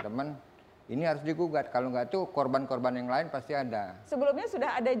panggil teman-teman, ini harus digugat, kalau nggak itu korban-korban yang lain pasti ada. Sebelumnya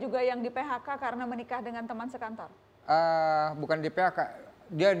sudah ada juga yang di PHK karena menikah dengan teman sekantor? Bukan di PHK,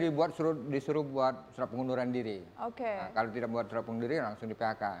 dia disuruh buat surat pengunduran diri. Nah, kalau tidak buat surat pengunduran diri langsung di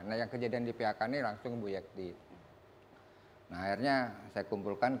PHK. Nah, yang kejadian di PHK ini langsung Bu Yekti. Nah, akhirnya saya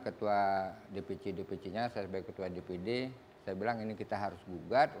kumpulkan ketua DPC-nya, saya sebagai ketua DPD, saya bilang ini kita harus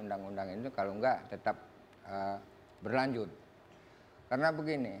gugat undang-undang ini, kalau enggak tetap berlanjut. Karena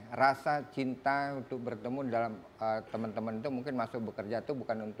begini, rasa cinta untuk bertemu dalam teman-teman itu mungkin masuk bekerja itu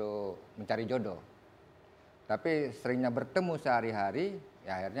bukan untuk mencari jodoh. Tapi seringnya bertemu sehari-hari,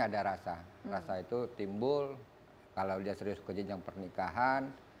 ya akhirnya ada rasa. Rasa itu timbul kalau dia serius ke jenjang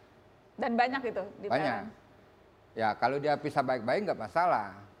pernikahan. Dan banyak itu di Banyak. Ya kalau dia bisa baik-baik nggak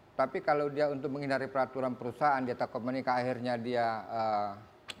masalah. Tapi kalau dia untuk menghindari peraturan perusahaan, dia takut menikah, akhirnya dia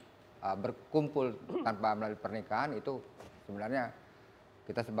berkumpul tanpa melalui pernikahan, itu sebenarnya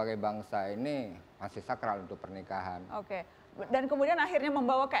kita sebagai bangsa ini masih sakral untuk pernikahan. Oke. Dan kemudian akhirnya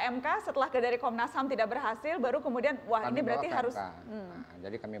membawa ke MK setelah dari Komnas HAM tidak berhasil, baru kemudian wah Kami ini berarti bawa ke harus. MK. Nah,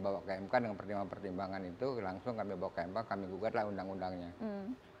 jadi kami bawa ke MK dengan pertimbangan-pertimbangan itu, langsung kami bawa ke MK, kami gugatlah undang-undangnya.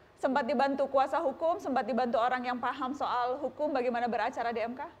 Sempat dibantu kuasa hukum, sempat dibantu orang yang paham soal hukum bagaimana beracara di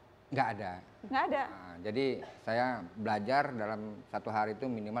MK? Nggak ada. Nggak ada. Nah, jadi saya belajar dalam satu hari itu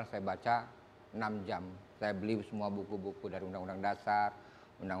minimal saya baca 6 jam. Saya beli semua buku-buku dari Undang-Undang Dasar,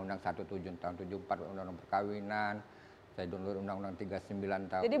 Undang-Undang 17 tahun 74, Undang-Undang Perkawinan, saya download Undang-Undang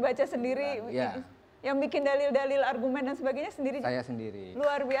 39 tahun. Jadi baca sendiri, ya. Yang bikin dalil-dalil, argumen dan sebagainya sendiri? Saya sendiri.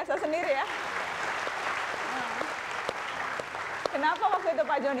 Luar biasa sendiri ya. Kenapa waktu itu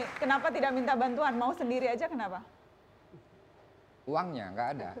Pak Joni? Kenapa tidak minta bantuan? Mau sendiri aja kenapa? Uangnya nggak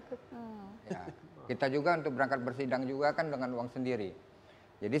ada. Ya. Kita juga untuk berangkat bersidang juga kan dengan uang sendiri.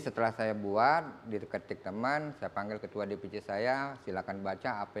 Jadi setelah saya buat, diketik teman, saya panggil ketua DPC saya, silakan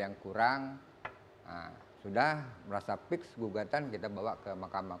baca apa yang kurang. Nah, sudah merasa fix gugatan, kita bawa ke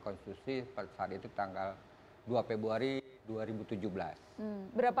Mahkamah Konstitusi pada saat itu tanggal 2 Februari 2017.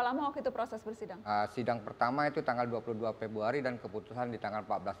 Berapa lama waktu itu proses bersidang? Sidang pertama itu tanggal 22 Februari dan keputusan di tanggal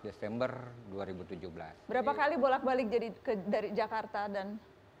 14 Desember 2017. Berapa kali bolak-balik jadi dari Jakarta dan?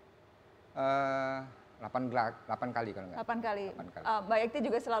 8 kali kalau nggak. 8 kali. 8 kali. Mbak Yekti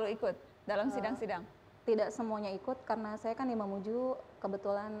juga selalu ikut dalam sidang-sidang? Tidak semuanya ikut karena saya kan di Mamuju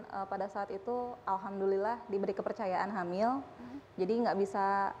kebetulan pada saat itu alhamdulillah diberi kepercayaan hamil. Jadi nggak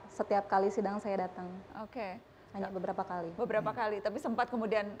bisa setiap kali sidang saya datang. Oke. Hanya beberapa kali. Beberapa kali, tapi sempat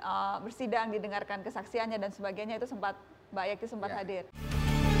kemudian bersidang, didengarkan kesaksiannya dan sebagainya, itu sempat Mbak Yekti sempat hadir.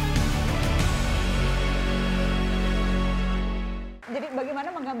 Jadi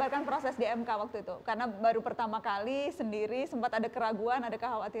bagaimana menggambarkan proses di MK waktu itu? Karena baru pertama kali sendiri, sempat ada keraguan, ada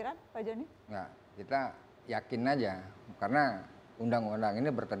kekhawatiran, Pak Joni? Nggak, kita yakin aja karena undang-undang ini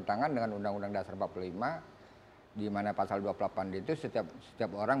bertentangan dengan Undang-Undang Dasar 45, di mana pasal 28 itu setiap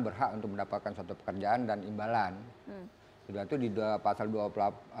orang berhak untuk mendapatkan suatu pekerjaan dan imbalan. Sudah itu di pasal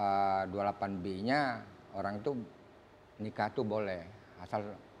 28B-nya orang itu nikah tuh boleh asal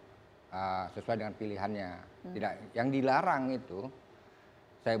sesuai dengan pilihannya. Tidak, yang dilarang itu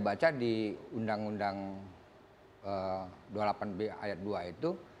saya baca di Undang-Undang 28B ayat 2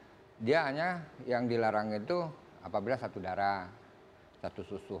 itu dia hanya yang dilarang itu apabila satu darah, satu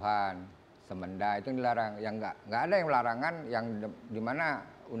susuhan, semenda itu dilarang. Yang nggak ada yang larangan yang dimana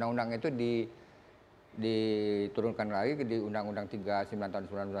undang-undang itu diturunkan lagi di Undang-Undang 39 tahun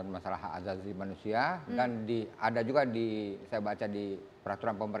 99 masalah hak asasi manusia dan ada juga saya baca di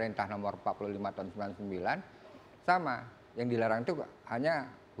peraturan pemerintah nomor 45 tahun 99 sama yang dilarang itu hanya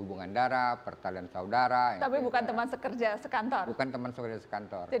hubungan darah, pertalian saudara. Tapi bukan teman sekerja sekantor. Bukan teman sekerja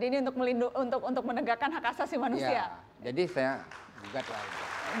sekantor. Jadi ini untuk menegakkan hak asasi manusia. Ya, jadi saya gugat lah.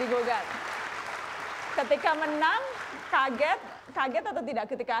 Digugat. Ketika menang, kaget atau tidak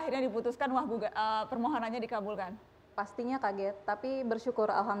ketika akhirnya diputuskan wah permohonannya dikabulkan? Pastinya kaget, tapi bersyukur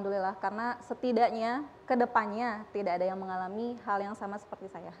alhamdulillah karena setidaknya ke depannya tidak ada yang mengalami hal yang sama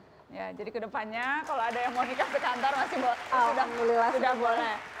seperti saya. Ya, jadi kedepannya kalau ada yang mau nikah sekantor masih sudah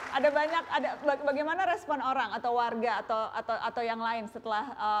boleh. Bagaimana respon orang atau warga atau yang lain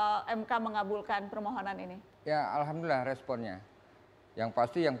setelah MK mengabulkan permohonan ini? Ya, alhamdulillah responnya. Yang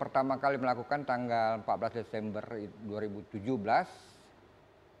pasti yang pertama kali melakukan tanggal 14 Desember 2017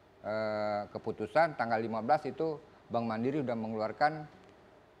 keputusan tanggal 15 itu Bank Mandiri sudah mengeluarkan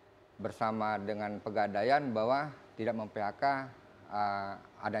bersama dengan Pegadaian bahwa tidak mem-PHK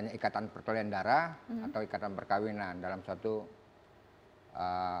adanya ikatan pertalian darah atau ikatan perkawinan dalam suatu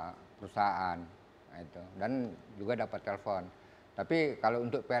perusahaan. Nah, itu. Dan juga dapat telepon. Tapi kalau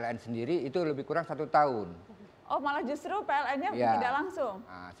untuk PLN sendiri itu lebih kurang 1 tahun. Oh, malah justru PLN-nya tidak langsung?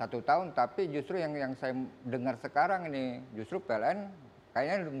 Nah, 1 tahun, tapi justru yang saya dengar sekarang ini, justru PLN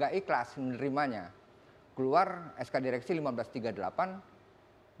kayaknya nggak ikhlas menerimanya. Keluar SK Direksi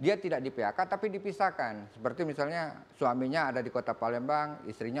 1538, dia tidak di PHK tapi dipisahkan. Seperti misalnya suaminya ada di Kota Palembang,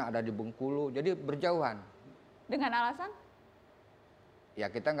 istrinya ada di Bengkulu, jadi berjauhan. Dengan alasan? Ya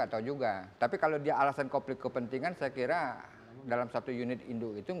kita nggak tahu juga. Tapi kalau dia alasan konflik kepentingan, saya kira dalam satu unit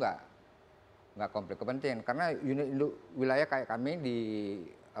induk itu nggak konflik kepentingan. Karena unit induk wilayah kayak kami di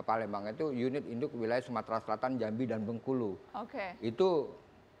Palembang itu unit induk wilayah Sumatera Selatan, Jambi dan Bengkulu. Oke. Itu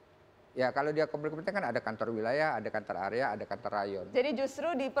Ya kalau dia konflik kepentingan kan ada kantor wilayah, ada kantor area, ada kantor rayon. Jadi justru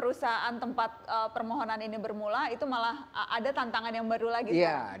di perusahaan tempat permohonan ini bermula itu malah ada tantangan yang baru lagi,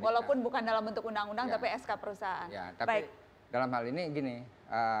 Iya, walaupun bukan dalam bentuk undang-undang ya, tapi SK perusahaan. Ya, tapi baik. Dalam hal ini gini,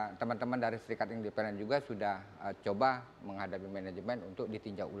 teman-teman dari Serikat Independen juga sudah coba menghadapi manajemen untuk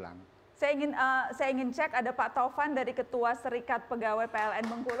ditinjau ulang. Saya ingin cek ada Pak Taufan dari Ketua Serikat Pegawai PLN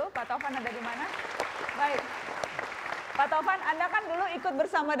Bengkulu. Pak Taufan ada di mana? Baik. Pak Taufan, Anda kan dulu ikut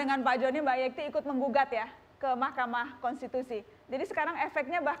bersama dengan Pak Joni, Mbak Yekti ikut menggugat ya ke Mahkamah Konstitusi. Jadi sekarang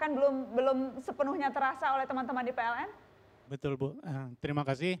efeknya bahkan belum sepenuhnya terasa oleh teman-teman di PLN? Betul Bu, terima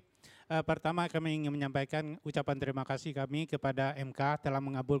kasih. Pertama kami ingin menyampaikan ucapan terima kasih kami kepada MK telah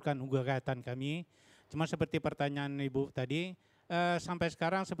mengabulkan gugatan kami. Cuma seperti pertanyaan Ibu tadi, sampai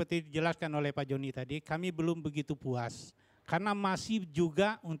sekarang seperti dijelaskan oleh Pak Joni tadi, kami belum begitu puas. Karena masih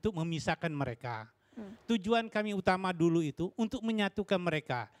juga untuk memisahkan mereka. Tujuan kami utama dulu itu untuk menyatukan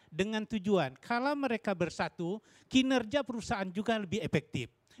mereka dengan tujuan kalau mereka bersatu kinerja perusahaan juga lebih efektif,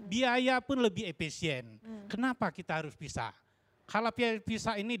 biaya pun lebih efisien. Kenapa kita harus pisah? Kalau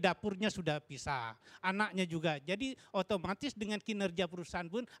pisah ini dapurnya sudah pisah, anaknya juga, jadi otomatis dengan kinerja perusahaan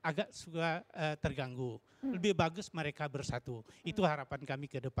pun agak suka terganggu. Lebih bagus mereka bersatu, itu harapan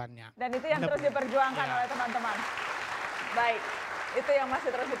kami ke depannya. Dan itu yang terus diperjuangkan oleh teman-teman. Baik. Itu yang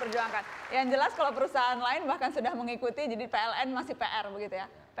masih terus diperjuangkan. Yang jelas kalau perusahaan lain bahkan sudah mengikuti, jadi PLN masih PR begitu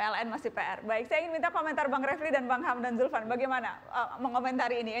ya. PLN masih PR. Baik, saya ingin minta komentar Bang Refli dan Bang Ham dan Zulfan. Bagaimana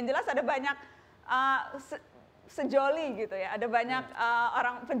mengomentari ini? Yang jelas ada banyak sejoli gitu ya. Ada banyak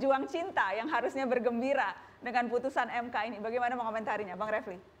orang pejuang cinta yang harusnya bergembira dengan putusan MK ini. Bagaimana mengomentarinya, Bang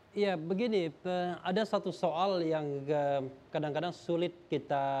Refli? Iya, begini, ada satu soal yang kadang-kadang sulit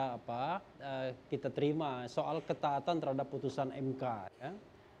kita kita terima, soal ketaatan terhadap putusan MK. Ya.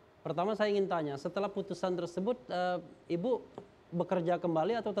 Pertama saya ingin tanya, setelah putusan tersebut, Ibu bekerja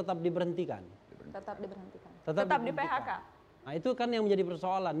kembali atau tetap diberhentikan? Tetap diberhentikan. Tetap di PHK. Nah itu kan yang menjadi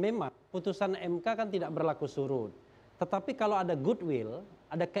persoalan. Memang putusan MK kan tidak berlaku surut. Tetapi kalau ada goodwill,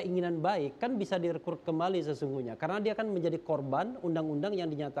 ada keinginan baik, kan bisa direkrut kembali sesungguhnya. Karena dia kan menjadi korban undang-undang yang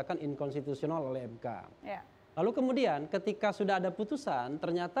dinyatakan inkonstitusional oleh MK. Ya. Lalu kemudian ketika sudah ada putusan,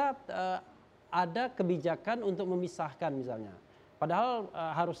 ternyata ada kebijakan untuk memisahkan misalnya. Padahal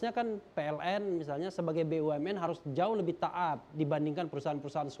harusnya kan PLN misalnya sebagai BUMN harus jauh lebih taat dibandingkan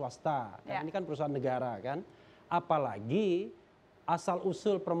perusahaan-perusahaan swasta. Karena ini kan perusahaan negara kan. Apalagi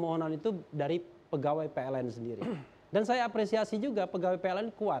asal-usul permohonan itu dari pegawai PLN sendiri. Dan saya apresiasi juga pegawai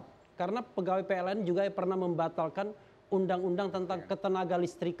PLN kuat. Karena pegawai PLN juga pernah membatalkan undang-undang tentang ketenaga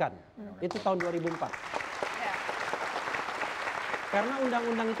listrikan. Itu tahun 2004. Karena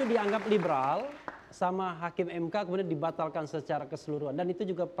undang-undang itu dianggap liberal sama hakim MK kemudian dibatalkan secara keseluruhan. Dan itu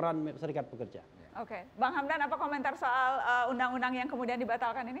juga peran serikat pekerja. Oke, Bang Hamdan apa komentar soal undang-undang yang kemudian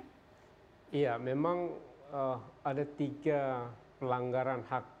dibatalkan ini? Iya, memang ada 3 pelanggaran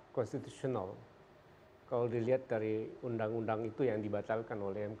hak konstitusional. Kalau dilihat dari undang-undang itu yang dibatalkan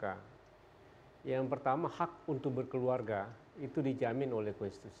oleh MK. Yang pertama, hak untuk berkeluarga itu dijamin oleh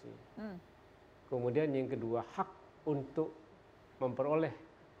konstitusi. Kemudian yang kedua, hak untuk memperoleh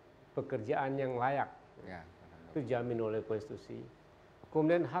pekerjaan yang layak. Itu dijamin oleh konstitusi.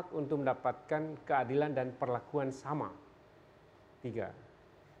 Kemudian hak untuk mendapatkan keadilan dan perlakuan sama. 3.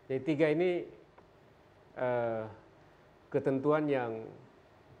 Jadi 3 ini ketentuan yang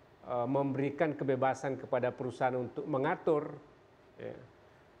memberikan kebebasan kepada perusahaan untuk mengatur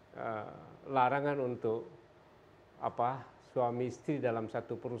larangan untuk suami istri dalam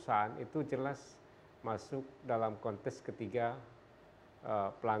satu perusahaan itu jelas masuk dalam konteks ketiga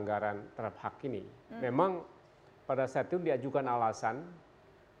pelanggaran terhadap hak ini. Memang pada saat itu diajukan alasan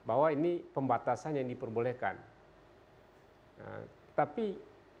bahwa ini pembatasan yang diperbolehkan. Tapi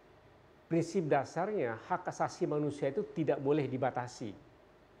prinsip dasarnya hak asasi manusia itu tidak boleh dibatasi.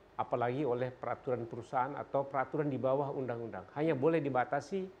 Apalagi oleh peraturan perusahaan atau peraturan di bawah undang-undang. Hanya boleh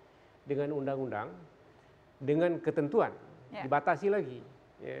dibatasi dengan undang-undang, dengan ketentuan. Dibatasi lagi.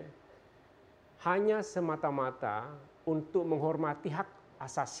 Ya. Hanya semata-mata untuk menghormati hak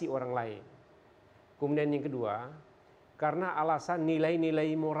asasi orang lain. Kemudian yang kedua, karena alasan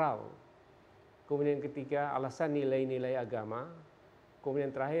nilai-nilai moral. Kemudian yang ketiga, alasan nilai-nilai agama. Kemudian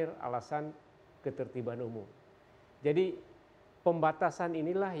terakhir, alasan ketertiban umum. Jadi pembatasan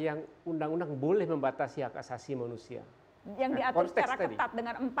inilah yang undang-undang boleh membatasi hak asasi manusia. Yang diatur secara ketat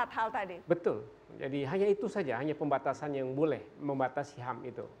dengan 4 hal tadi. Betul. Jadi hanya itu saja, hanya pembatasan yang boleh membatasi HAM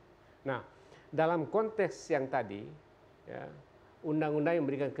itu. Nah, dalam konteks yang tadi, undang-undang yang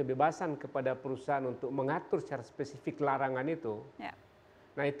memberikan kebebasan kepada perusahaan untuk mengatur secara spesifik larangan itu,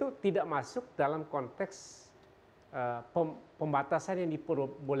 nah itu tidak masuk dalam konteks pembatasan yang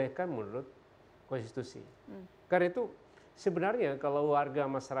diperbolehkan menurut konstitusi. Karena itu sebenarnya kalau warga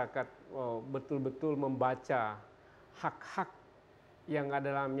masyarakat betul-betul membaca hak-hak yang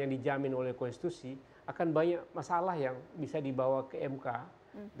dijamin oleh konstitusi, akan banyak masalah yang bisa dibawa ke MK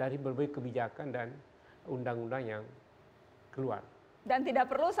dari berbagai kebijakan dan undang-undang yang keluar. Dan tidak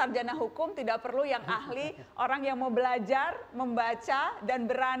perlu sarjana hukum, tidak perlu yang ahli, orang yang mau belajar, membaca, dan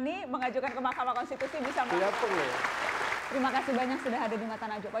berani mengajukan ke Mahkamah Konstitusi bisa melakukan. Tidak perlu. Terima kasih banyak sudah hadir di Mata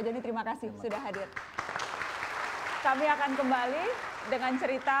Najwa. Pak Joni, terima kasih sudah hadir. Kami akan kembali dengan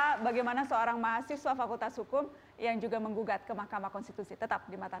cerita bagaimana seorang mahasiswa Fakultas Hukum yang juga menggugat ke Mahkamah Konstitusi. Tetap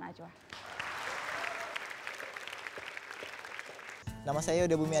di Mata Najwa. Nama saya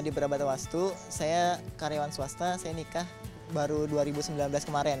Uda Bumi Adi Prabatawastu, saya karyawan swasta, saya nikah baru 2019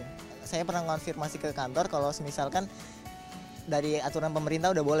 kemarin. Saya pernah konfirmasi ke kantor kalau misalkan dari aturan pemerintah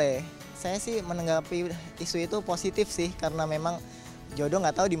udah boleh. Saya sih menanggapi isu itu positif sih, karena memang jodoh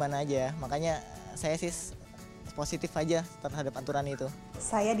nggak tahu di mana aja. Makanya saya sih positif aja terhadap aturan itu.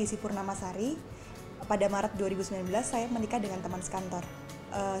 Saya Disi Purnamasari, pada Maret 2019 saya menikah dengan teman sekantor.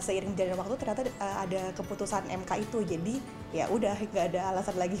 Seiring berjalannya waktu ternyata ada keputusan MK itu, jadi ya udah nggak ada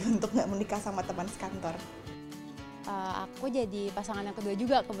alasan lagi untuk nggak menikah sama teman sekantor. Aku jadi pasangan yang kedua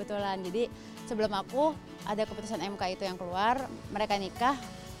juga kebetulan. Jadi sebelum aku ada keputusan MK itu yang keluar, mereka nikah,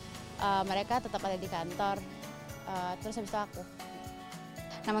 mereka tetap ada di kantor, terus habis itu aku.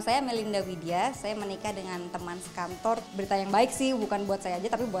 Nama saya Melinda Widya, saya menikah dengan teman sekantor. Berita yang baik sih, bukan buat saya aja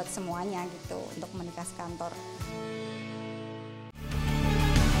tapi buat semuanya gitu, untuk menikah sekantor.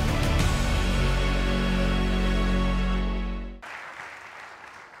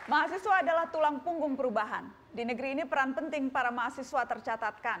 Mahasiswa adalah tulang punggung perubahan. Di negeri ini peran penting para mahasiswa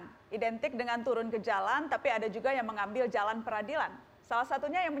tercatatkan. Identik dengan turun ke jalan, tapi ada juga yang mengambil jalan peradilan. Salah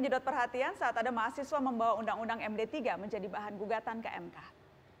satunya yang menyedot perhatian saat ada mahasiswa membawa Undang-Undang MD3 menjadi bahan gugatan ke MK.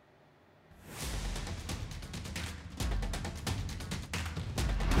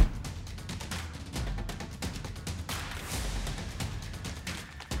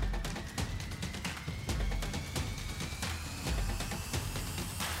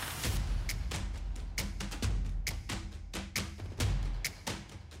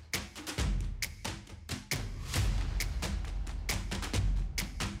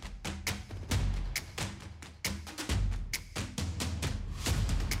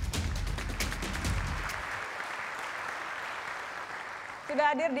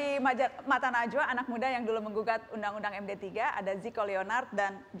 Sudah hadir di Mata Najwa, anak muda yang dulu menggugat Undang-Undang MD3, ada Ziko Leonard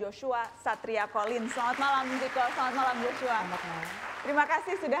dan Joshua Satria Colin. Selamat malam Ziko, selamat malam Joshua. Selamat malam. Terima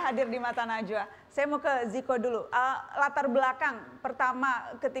kasih sudah hadir di Mata Najwa. Saya mau ke Ziko dulu. Latar belakang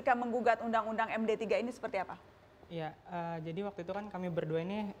pertama ketika menggugat Undang-Undang MD3 ini seperti apa? Iya, jadi waktu itu kan kami berdua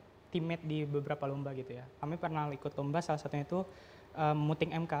ini teammate di beberapa lomba gitu ya. Kami pernah ikut lomba, salah satunya itu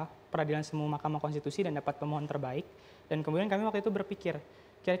muting MK, peradilan semu Mahkamah Konstitusi, dan dapat pemohon terbaik. Dan kemudian kami waktu itu berpikir,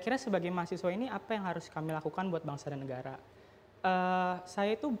 kira-kira sebagai mahasiswa ini apa yang harus kami lakukan buat bangsa dan negara?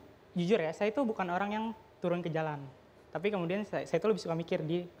 Saya itu jujur ya, saya itu bukan orang yang turun ke jalan. Tapi kemudian saya itu lebih suka mikir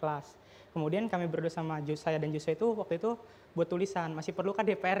di kelas. Kemudian kami berdua sama saya dan Joshua itu waktu itu buat tulisan, masih perlukah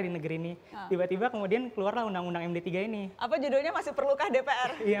DPR di negeri ini? Tiba-tiba kemudian keluarlah Undang-Undang MD3 ini. Apa judulnya, masih perlukah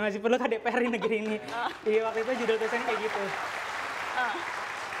DPR? Iya, masih perlukah DPR di negeri ini? Iya, waktu itu judul tulisan kayak gitu.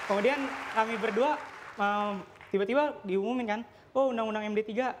 Kemudian kami berdua tiba-tiba diumumin kan, oh Undang-Undang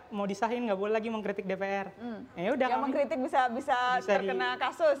MD3 mau disahin, nggak boleh lagi mengkritik DPR. Ya udah, yang mengkritik bisa terkena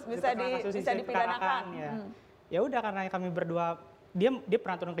kasus, bisa dipidanakan. Ya udah, karena kami berdua, dia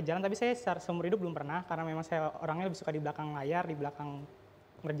pernah turun ke jalan, tapi saya seumur hidup belum pernah, karena memang saya orangnya lebih suka di belakang layar, di belakang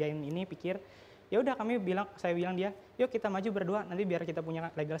ngerjain ini, pikir. Ya udah, saya bilang dia, yuk kita maju berdua, nanti biar kita punya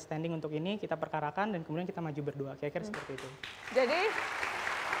legal standing untuk ini, kita perkarakan, dan kemudian kita maju berdua. Kira-kira seperti itu. Jadi,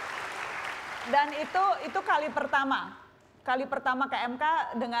 dan itu kali pertama ke MK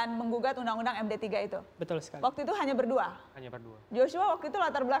dengan menggugat Undang-Undang MD3 itu? Betul sekali. Waktu itu hanya berdua? Hanya berdua. Joshua waktu itu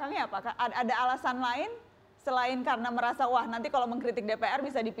latar belakangnya apa? Ada alasan lain selain karena merasa, wah nanti kalau mengkritik DPR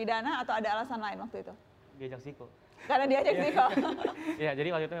bisa dipidana, atau ada alasan lain waktu itu? Diajak Ziko. Karena diajak Ziko? Iya,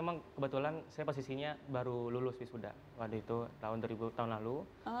 jadi waktu itu memang kebetulan saya posisinya baru lulus wisuda. Waktu itu tahun 2000 tahun lalu.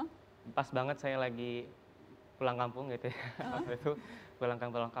 Pas banget saya lagi pulang kampung gitu ya. Waktu itu pulang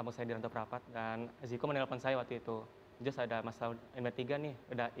kampung saya di Rantau Prapat, dan Ziko menelpon saya waktu itu. Just ada masalah MD3 nih,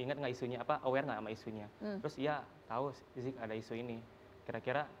 udah ingat nggak isunya, aware nggak sama isunya? Terus iya, tahu Zik ada isu ini.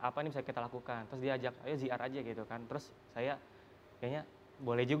 Kira-kira apa nih bisa kita lakukan? Terus dia ajak, ayo ZR aja gitu kan. Terus saya kayaknya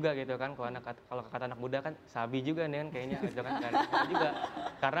boleh juga gitu kan, kalau kata anak muda kan sabi juga nih kan kayaknya gitu kan. Dan juga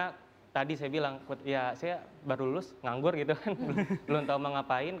karena tadi saya bilang, ya saya baru lulus nganggur gitu kan, belum tahu mau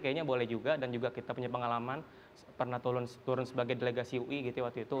ngapain, kayaknya boleh juga. Dan juga kita punya pengalaman pernah turun sebagai delegasi UI gitu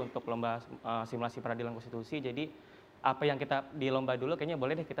waktu itu untuk lomba simulasi peradilan konstitusi. Jadi apa yang kita di lomba dulu kayaknya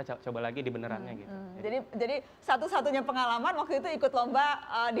boleh deh kita coba lagi di benerannya gitu. Jadi satu-satunya pengalaman waktu itu ikut lomba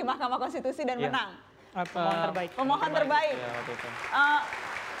di Mahkamah Konstitusi dan menang. Pemohon terbaik. Pemohon terbaik. Ya, waktu itu.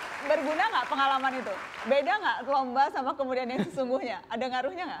 Berguna nggak pengalaman itu? Beda nggak lomba sama kemudian yang sesungguhnya? Ada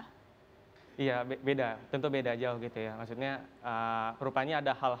ngaruhnya nggak? Iya, beda, tentu beda jauh gitu ya. Maksudnya rupanya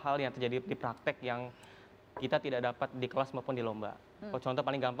ada hal-hal yang terjadi di praktek yang kita tidak dapat di kelas maupun di lomba. Contoh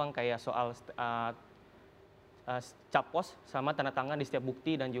paling gampang kayak soal capos sama tanda tangan di setiap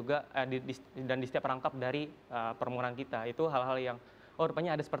bukti dan juga di setiap perangkap dari permohonan kita. Itu hal-hal yang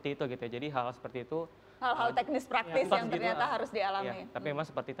rupanya ada seperti itu gitu ya. Jadi hal-hal seperti itu hal-hal teknis praktis yang ternyata harus dialami. Ya, tapi memang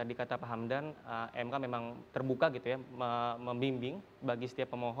seperti tadi kata Pak Hamdan, MK memang terbuka gitu ya, membimbing bagi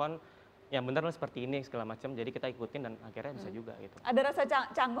setiap pemohon yang benar seperti ini segala macam. Jadi kita ikutin dan akhirnya bisa juga gitu. Ada rasa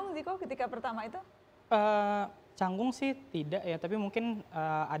canggung Ziko ketika pertama itu? Canggung sih tidak ya, tapi mungkin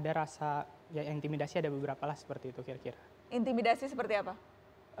ada rasa ya intimidasi, ada beberapa lah seperti itu kira-kira. Intimidasi seperti apa?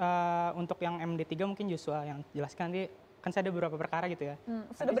 Untuk yang MD3 mungkin Joshua yang jelaskan nanti. Kan saya ada beberapa perkara gitu ya.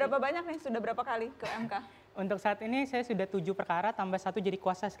 Sudah berapa banyak nih? Sudah berapa kali ke MK? Untuk saat ini saya sudah 7 perkara tambah 1 jadi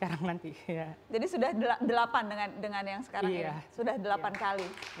kuasa sekarang nanti. Ya. Jadi sudah 8 dengan yang sekarang ini? Sudah 8 kali?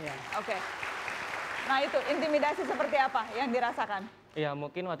 Iya. Oke. Nah itu intimidasi seperti apa yang dirasakan? Ya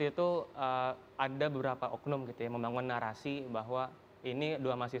mungkin waktu itu ada beberapa oknum gitu ya, membangun narasi bahwa ini 2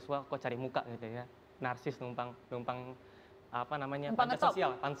 mahasiswa kok cari muka gitu ya. Narsis numpang apa namanya,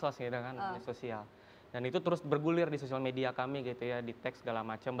 pansos gitu kan, sosial. Dan itu terus bergulir di sosial media kami gitu ya, di teks segala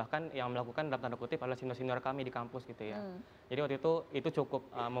macam. Bahkan yang melakukan dalam tanda kutip adalah senior-senior kami di kampus gitu ya. Jadi waktu itu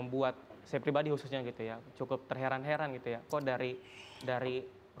cukup membuat saya pribadi khususnya gitu ya, cukup terheran-heran gitu ya. Kok dari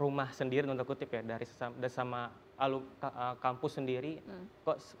rumah sendiri tanda kutip ya, dari sama kampus sendiri,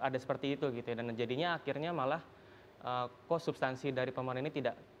 kok ada seperti itu gitu ya. Dan jadinya akhirnya malah kok substansi dari pemohon ini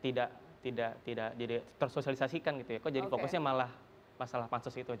tidak jadi tersosialisasikan gitu ya. Kok jadi fokusnya malah masalah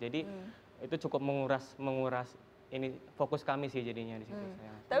pansus itu. Jadi itu cukup menguras ini fokus kami sih jadinya di situ.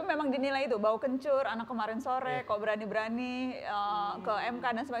 Tapi memang dinilai itu bau kencur, anak kemarin sore kok berani-berani ke MK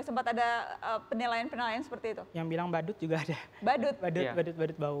dan sebagainya. Sempat ada penilaian seperti itu. Yang bilang badut juga ada. Badut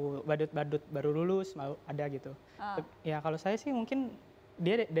badut baru lulus ada gitu. Ya kalau saya sih mungkin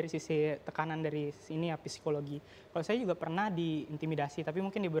dia dari sisi tekanan dari sini ya, psikologi. Kalau saya juga pernah diintimidasi, tapi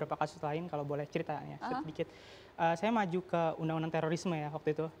mungkin di beberapa kasus lain kalau boleh ceritanya sedikit. Saya maju ke undang-undang terorisme ya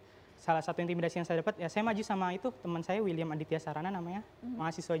waktu itu. Salah satu intimidasi yang saya dapat, ya saya maju sama itu teman saya William Aditya Sarana namanya,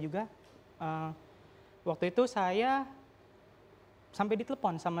 mahasiswa juga. Waktu itu saya sampai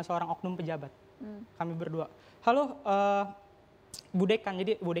ditelepon sama seorang oknum pejabat. Kami berdua, halo Bu Dekan,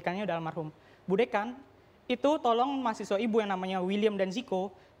 jadi Bu Dekannya udah almarhum. Bu Dekan, itu tolong mahasiswa ibu yang namanya William dan Ziko,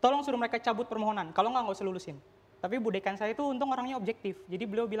 tolong suruh mereka cabut permohonan, kalau nggak usah lulusin. Tapi Bu Dekan saya itu untung orangnya objektif, jadi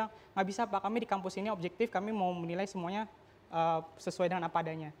beliau bilang, nggak bisa Pak, kami di kampus ini objektif, kami mau menilai semuanya sesuai dengan apa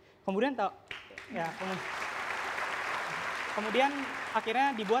adanya. Kemudian kemudian akhirnya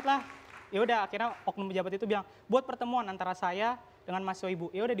dibuatlah, ya udah akhirnya oknum pejabat itu bilang, buat pertemuan antara saya dengan mahasiswa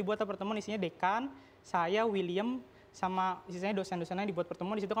ibu. Ya udah dibuatlah pertemuan, isinya Dekan, saya, William, sama sisanya dosen-dosennya dibuat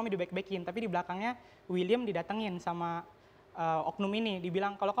pertemuan. Di situ kami di-back-backin, tapi di belakangnya William didatengin sama oknum ini,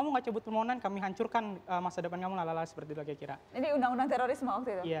 dibilang kalau kamu nggak cabut permohonan kami hancurkan masa depan kamu, lalala, seperti itu kira-kira. Ini undang-undang terorisme waktu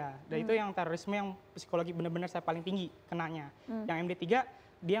itu? Iya, dan itu yang terorisme yang psikologi benar-benar saya paling tinggi kenanya. Yang MD3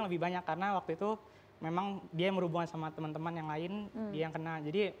 dia yang lebih banyak karena waktu itu memang dia yang berhubungan sama teman-teman yang lain, dia yang kena.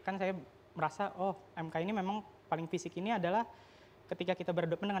 Jadi kan saya merasa MK ini memang paling fisik ini adalah ketika kita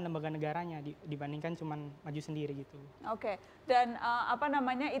berhadapan dengan lembaga negaranya dibandingkan cuman maju sendiri gitu. Oke. Dan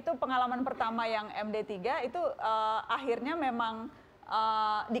itu pengalaman pertama yang MD3 itu akhirnya memang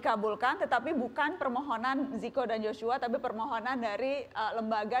dikabulkan, tetapi bukan permohonan Ziko dan Joshua, tapi permohonan dari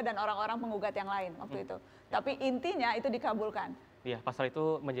lembaga dan orang-orang penggugat yang lain waktu itu. Tapi intinya itu dikabulkan. Iya, pasal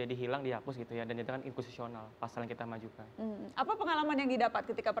itu menjadi hilang, dihapus gitu ya, dan itu kan inkonstitusional pasal yang kita majukan. Apa pengalaman yang didapat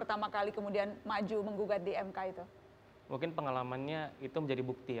ketika pertama kali kemudian maju menggugat di MK itu? Mungkin pengalamannya itu menjadi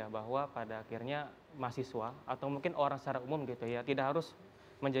bukti ya, bahwa pada akhirnya mahasiswa atau mungkin orang secara umum gitu ya, tidak harus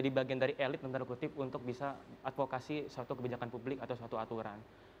menjadi bagian dari elit tanda kutip untuk bisa advokasi suatu kebijakan publik atau suatu aturan.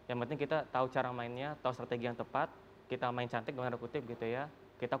 Yang penting kita tahu cara mainnya, tahu strategi yang tepat, kita main cantik tanda kutip gitu ya.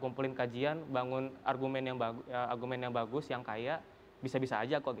 Kita kumpulin kajian, bangun argumen yang bagus, yang kaya, bisa-bisa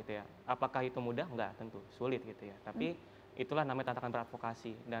aja kok gitu ya. Apakah itu mudah? Enggak, tentu sulit gitu ya. Tapi itulah namanya tantangan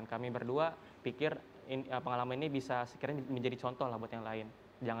beradvokasi. Dan kami berdua pikir pengalaman ini bisa sekiranya menjadi contoh lah buat yang lain.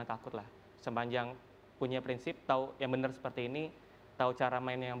 Jangan takut lah. Sepanjang punya prinsip, tahu yang benar seperti ini, tahu cara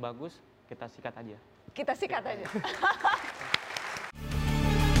mainnya yang bagus, kita sikat aja. Kita sikat aja.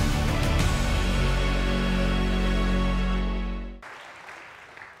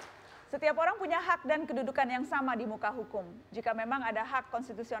 Setiap orang punya hak dan kedudukan yang sama di muka hukum. Jika memang ada hak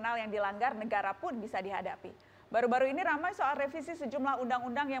konstitusional yang dilanggar, negara pun bisa dihadapi. Baru-baru ini ramai soal revisi sejumlah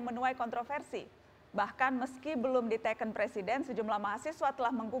undang-undang yang menuai kontroversi. Bahkan meski belum diteken Presiden, sejumlah mahasiswa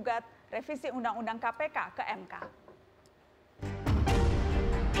telah menggugat revisi Undang-Undang KPK ke MK.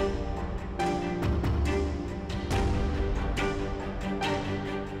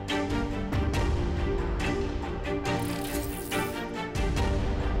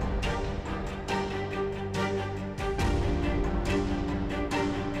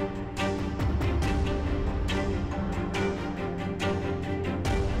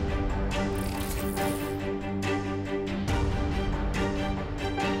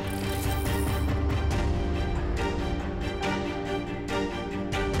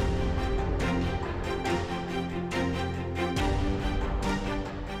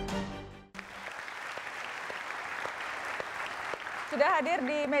 Sudah hadir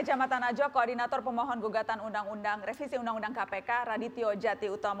di meja Mata Najwa Koordinator Pemohon Gugatan Undang-Undang Revisi Undang-Undang KPK, Radityo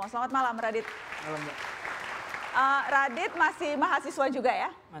Jati Utomo. Selamat malam, Radit. Malam, Mbak. Radit masih mahasiswa juga ya?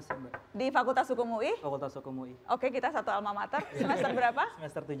 Masih, Mbak. Di Fakultas Hukum UI? Fakultas Hukum UI. Oke, kita satu alma mater. Semester berapa?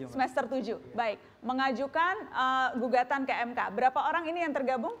 Semester 7, Mbak. Semester 7, baik. Mengajukan gugatan ke MK. Berapa orang ini yang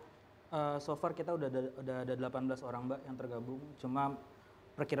tergabung? So far kita udah ada 18 orang, Mbak, yang tergabung. Cuma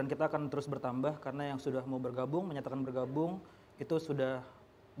perkiraan kita akan terus bertambah karena yang sudah mau bergabung, menyatakan bergabung, itu sudah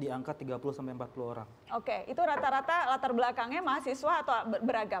di angka 30-40 orang. Oke, itu rata-rata latar belakangnya mahasiswa atau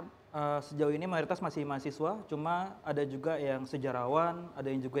beragam? Sejauh ini mayoritas masih mahasiswa, cuma ada juga yang sejarawan, ada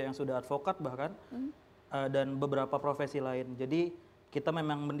yang juga yang sudah advokat bahkan, dan beberapa profesi lain. Jadi kita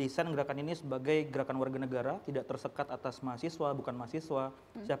memang mendesain gerakan ini sebagai gerakan warga negara, tidak tersekat atas mahasiswa, bukan mahasiswa,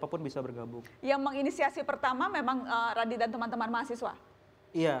 siapapun bisa bergabung. Yang menginisiasi pertama memang Radit dan teman-teman mahasiswa?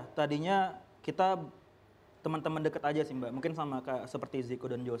 Iya, tadinya kita teman-teman dekat aja sih, Mbak. Mungkin sama kayak seperti Ziko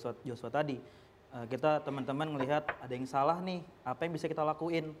dan Joshua tadi. Kita teman-teman ngelihat ada yang salah nih, apa yang bisa kita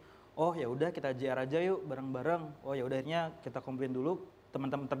lakuin? Oh ya udah kita JR aja yuk bareng-bareng. Oh ya udah akhirnya kita komplain dulu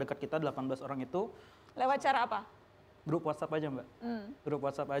teman-teman terdekat kita 18 orang itu. Lewat cara apa? Grup WhatsApp aja, Mbak. Grup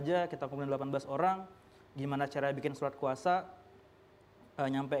WhatsApp aja kita komplain 18 orang. Gimana cara bikin surat kuasa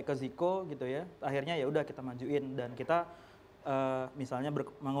nyampe ke Ziko gitu ya. Akhirnya ya udah kita majuin dan kita misalnya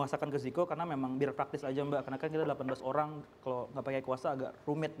menguasakan ke Ziko karena memang biar praktis aja, Mbak, karena kan kita 18 orang, kalau nggak pakai kuasa agak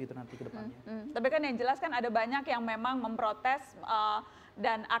rumit gitu nanti ke depannya. Tapi kan yang jelas kan ada banyak yang memang memprotes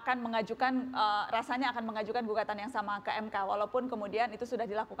dan akan mengajukan, rasanya akan mengajukan gugatan yang sama ke MK, walaupun kemudian itu sudah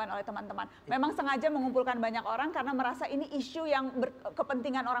dilakukan oleh teman-teman. Memang sengaja mengumpulkan banyak orang karena merasa ini isu yang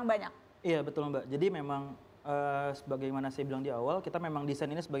berkepentingan orang banyak. Iya betul, Mbak, jadi memang sebagaimana saya bilang di awal, kita memang desain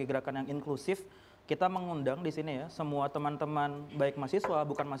ini sebagai gerakan yang inklusif. Kita mengundang di sini ya semua teman-teman baik mahasiswa,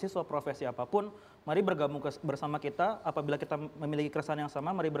 bukan mahasiswa, profesi apapun, mari bergabung bersama kita. Apabila kita memiliki keresahan yang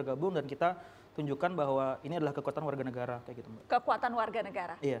sama, mari bergabung dan kita tunjukkan bahwa ini adalah kekuatan warga negara kayak gitu, Mbak. Kekuatan warga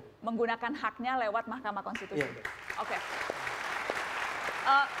negara. Iya. Menggunakan haknya lewat Mahkamah Konstitusi. Iya. Oke.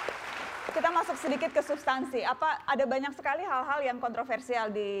 Kita masuk sedikit ke substansi. Ada banyak sekali hal-hal yang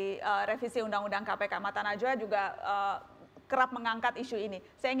kontroversial di revisi Undang-Undang KPK. Mata Najwa juga kerap mengangkat isu ini.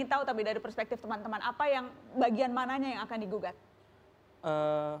 Saya ingin tahu tapi dari perspektif teman-teman, apa yang bagian mananya yang akan digugat?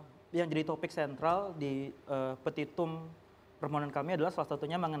 Yang jadi topik sentral di petitum permohonan kami adalah salah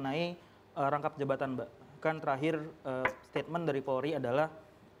satunya mengenai rangkap jabatan, Mbak. Kan terakhir statement dari Polri adalah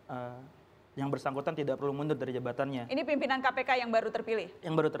yang bersangkutan tidak perlu mundur dari jabatannya. Ini pimpinan KPK yang baru terpilih?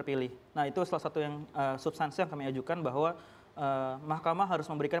 Yang baru terpilih. Nah itu salah satu yang substansi yang kami ajukan bahwa Mahkamah harus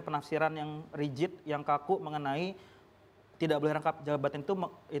memberikan penafsiran yang rigid, yang kaku mengenai tidak boleh rangkap jabatan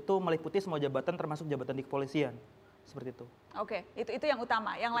itu meliputi semua jabatan termasuk jabatan di kepolisian. Seperti itu. Oke, itu yang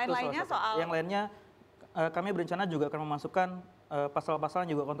utama. Yang lain-lainnya soal... Yang lainnya kami berencana juga akan memasukkan pasal-pasal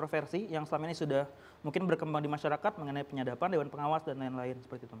yang juga kontroversi yang selama ini sudah mungkin berkembang di masyarakat mengenai penyadapan, Dewan Pengawas dan lain-lain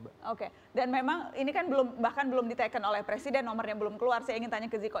seperti itu, Mbak. Oke, dan memang ini kan bahkan belum diteken oleh Presiden, nomornya belum keluar. Saya ingin tanya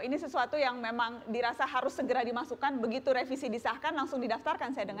ke Ziko, ini sesuatu yang memang dirasa harus segera dimasukkan, begitu revisi disahkan langsung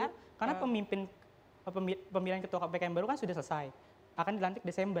didaftarkan saya dengar? Karena pemilihan ketua KPK yang baru kan sudah selesai, akan dilantik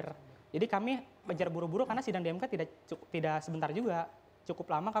Desember. Jadi kami kejar buru-buru karena sidang di MK tidak sebentar juga, cukup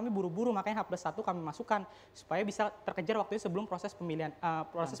lama. Kami buru-buru, makanya H+1 kami masukkan supaya bisa terkejar waktu itu sebelum proses pemilihan,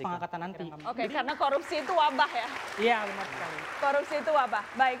 proses pengangkatan nanti. Oke, karena korupsi itu wabah ya? Iya, benar sekali. Korupsi itu wabah.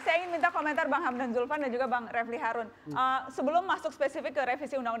 Baik, saya ingin minta komentar Bang Hamdan Zulfan dan juga Bang Refli Harun. Sebelum masuk spesifik ke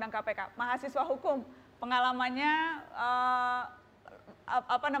revisi Undang-Undang KPK, mahasiswa hukum, pengalamannya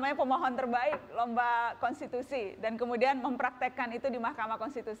pemohon terbaik lomba konstitusi dan kemudian mempraktekkan itu di Mahkamah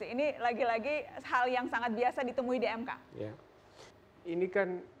Konstitusi. Ini lagi-lagi hal yang sangat biasa ditemui di MK. Ya. Ini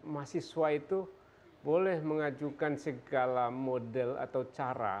kan mahasiswa itu boleh mengajukan segala model atau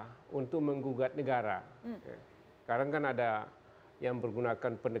cara untuk menggugat negara. Sekarang kan ada yang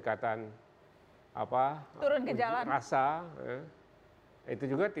menggunakan pendekatan turun ke jalan, rasa. Itu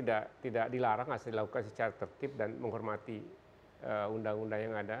juga tidak dilarang asal dilakukan secara tertib dan menghormati undang-undang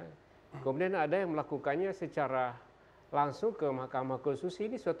yang ada. Kemudian ada yang melakukannya secara langsung ke Mahkamah Konstitusi.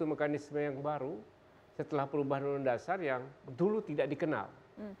 Ini suatu mekanisme yang baru setelah perubahan Undang-Undang Dasar yang dulu tidak dikenal.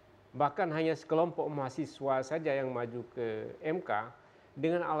 Bahkan hanya sekelompok mahasiswa saja yang maju ke MK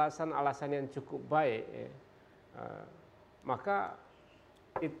dengan alasan-alasan yang cukup baik, maka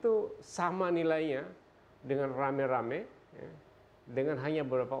itu sama nilainya dengan rame-rame, dengan hanya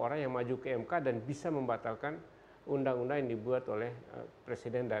beberapa orang yang maju ke MK dan bisa membatalkan undang-undang yang dibuat oleh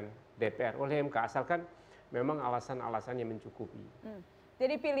Presiden dan DPR oleh MK, asalkan memang alasan-alasannya mencukupi.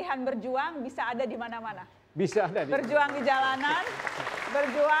 Jadi pilihan berjuang bisa ada di mana-mana. Bisa ada. Berjuang di jalanan,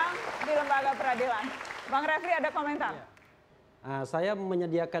 berjuang di lembaga peradilan. Bang Refli ada komentar? Saya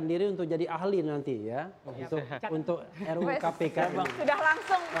menyediakan diri untuk jadi ahli nanti ya, untuk RUU KPK. Sudah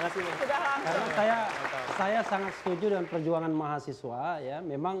langsung. Sudah langsung. Karena saya sangat setuju dengan perjuangan mahasiswa ya.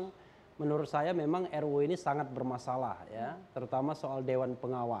 Memang menurut saya memang RUU ini sangat bermasalah ya, terutama soal Dewan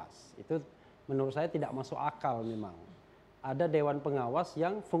Pengawas. Itu menurut saya tidak masuk akal memang. Ada Dewan Pengawas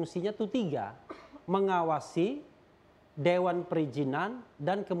yang fungsinya itu 3, mengawasi Dewan Perizinan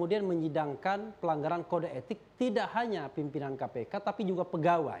dan kemudian menyidangkan pelanggaran kode etik tidak hanya pimpinan KPK tapi juga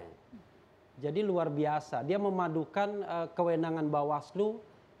pegawai. Jadi luar biasa, dia memadukan kewenangan Bawaslu,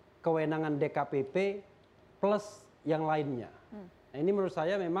 kewenangan DKPP plus yang lainnya. Nah, ini menurut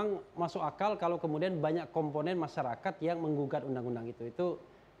saya memang masuk akal kalau kemudian banyak komponen masyarakat yang menggugat undang-undang itu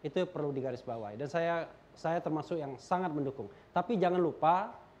perlu digarisbawahi dan saya termasuk yang sangat mendukung. Tapi jangan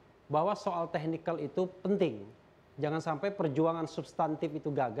lupa bahwa soal teknikal itu penting. Jangan sampai perjuangan substantif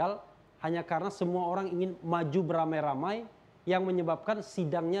itu gagal hanya karena semua orang ingin maju beramai-ramai yang menyebabkan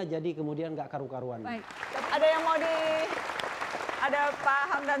sidangnya jadi kemudian nggak karu-karuan. Baik. Ada Pak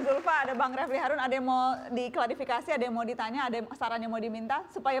Hamdan Zulfa, ada Bang Refli Harun, ada yang mau diklarifikasi, ada yang mau ditanya, ada saran yang mau diminta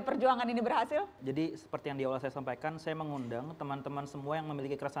supaya perjuangan ini berhasil? Jadi seperti yang di awal saya sampaikan, saya mengundang teman-teman semua yang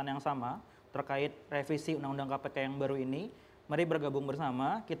memiliki keresahan yang sama terkait revisi Undang-Undang KPK yang baru ini. Mari bergabung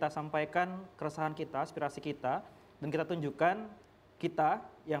bersama, kita sampaikan keresahan kita, aspirasi kita, dan kita tunjukkan kita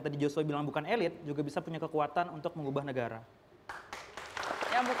yang tadi Joshua bilang bukan elit juga bisa punya kekuatan untuk mengubah negara.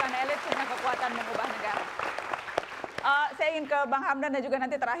 Yang bukan elit punya kekuatan mengubah negara. Saya ingin ke Bang Hamdan dan juga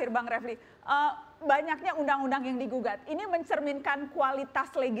nanti terakhir Bang Refli. Banyaknya undang-undang yang digugat. Ini mencerminkan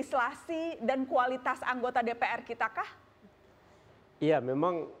kualitas legislasi dan kualitas anggota DPR kita kah? Iya,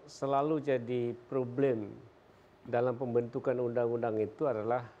 memang selalu jadi problem dalam pembentukan undang-undang itu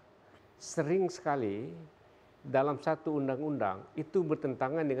adalah sering sekali dalam satu undang-undang itu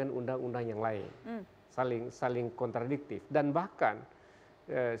bertentangan dengan undang-undang yang lain, saling kontradiktif. Dan bahkan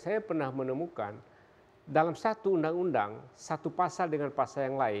saya pernah menemukan dalam satu undang-undang, satu pasal dengan pasal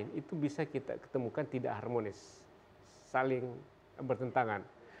yang lain itu bisa kita ketemukan tidak harmonis, saling bertentangan.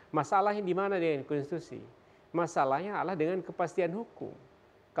 Masalahnya di mana dengan konstitusi? Masalahnya adalah dengan kepastian hukum.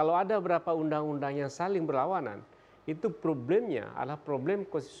 Kalau ada beberapa undang-undang yang saling berlawanan, itu problemnya adalah problem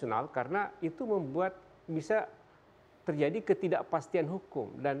konstitusional karena itu membuat bisa terjadi ketidakpastian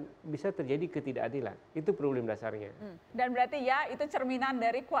hukum dan bisa terjadi ketidakadilan. Itu problem dasarnya. Dan berarti ya itu cerminan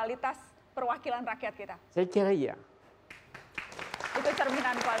dari kualitas perwakilan rakyat kita? Saya kira iya. Itu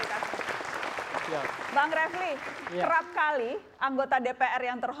cerminan kualitas. Bang Refli, kerap kali anggota DPR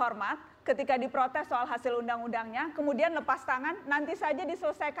yang terhormat ketika diprotes soal hasil undang-undangnya, kemudian lepas tangan, nanti saja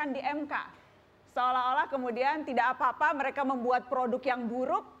diselesaikan di MK. Seolah-olah kemudian tidak apa-apa, mereka membuat produk yang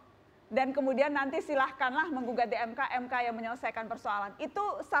buruk, dan kemudian nanti silahkanlah menggugat di MK, MK yang menyelesaikan persoalan.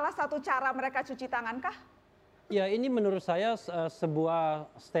 Itu salah satu cara mereka cuci tangan kah? Ya, ini menurut saya sebuah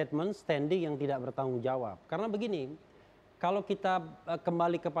standing yang tidak bertanggung jawab. Karena begini, kalau kita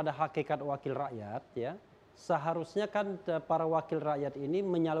kembali kepada hakikat wakil rakyat, ya, seharusnya kan para wakil rakyat ini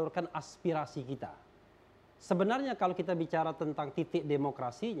menyalurkan aspirasi kita. Sebenarnya kalau kita bicara tentang titik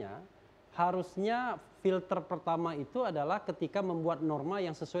demokrasinya, harusnya filter pertama itu adalah ketika membuat norma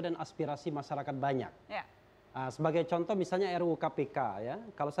yang sesuai dengan aspirasi masyarakat banyak. Ya. Nah, sebagai contoh misalnya RUU KPK, ya,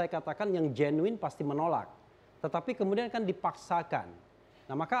 kalau saya katakan yang genuine pasti menolak. Tetapi kemudian kan dipaksakan.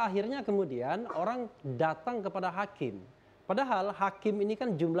 Nah, maka akhirnya kemudian orang datang kepada hakim. Padahal hakim ini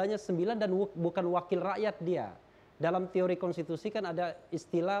kan jumlahnya 9 dan bukan wakil rakyat dia. Dalam teori konstitusi kan ada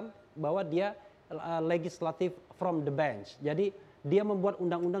istilah bahwa dia legislative from the bench. Jadi dia membuat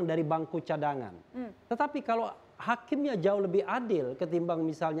undang-undang dari bangku cadangan. Tetapi kalau hakimnya jauh lebih adil ketimbang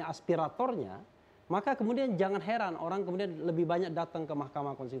misalnya aspiratornya, maka kemudian jangan heran orang kemudian lebih banyak datang ke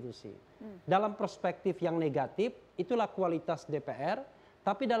Mahkamah Konstitusi. Dalam perspektif yang negatif, itulah kualitas DPR,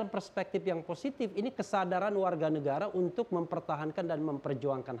 tapi dalam perspektif yang positif, ini kesadaran warga negara untuk mempertahankan dan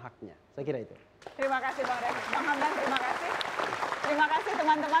memperjuangkan haknya. Saya kira itu. Terima kasih Bang Refli. Bang Hamdan, terima kasih. Terima kasih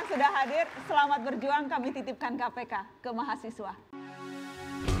teman-teman sudah hadir. Selamat berjuang, kami titipkan KPK ke mahasiswa.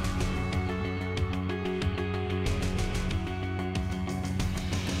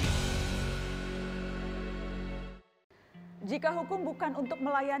 Jika hukum bukan untuk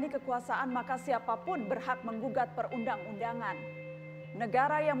melayani kekuasaan, maka siapapun berhak menggugat perundang-undangan.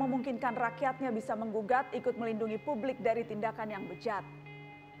 Negara yang memungkinkan rakyatnya bisa menggugat ikut melindungi publik dari tindakan yang bejat.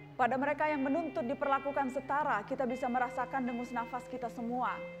 Pada mereka yang menuntut diperlakukan setara, kita bisa merasakan dengus nafas kita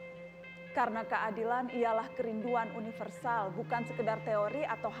semua. Karena keadilan ialah kerinduan universal, bukan sekedar teori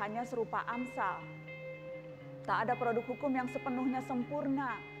atau hanya serupa amsal. Tak ada produk hukum yang sepenuhnya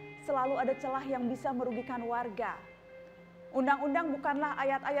sempurna, selalu ada celah yang bisa merugikan warga. Undang-undang bukanlah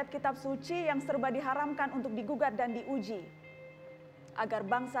ayat-ayat kitab suci yang serba diharamkan untuk digugat dan diuji. Agar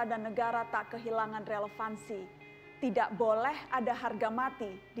bangsa dan negara tak kehilangan relevansi, tidak boleh ada harga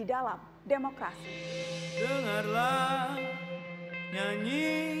mati di dalam demokrasi. Dengarlah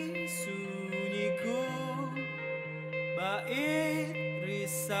nyanyi sunyiku, bait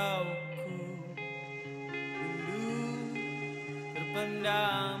risauku, rindu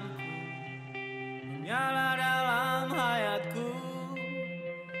terpendamku, menyala dalam hayatku,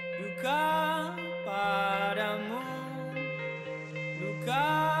 duka padamu, duka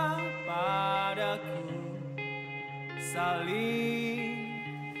padaku, saling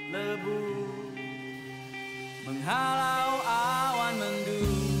lebu, menghalau awan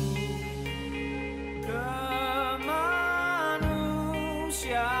mendung,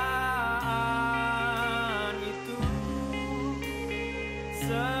 kemanusiaan itu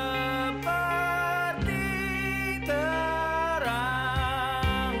seperti terang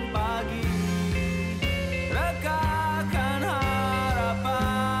pagi, rekahkan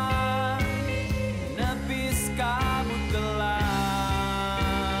harapan, menepis kabut gelap,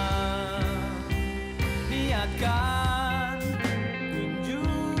 niatkan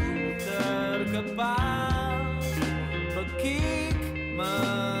kunjung terkepal, bekik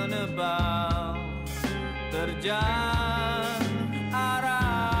menebal, terjadi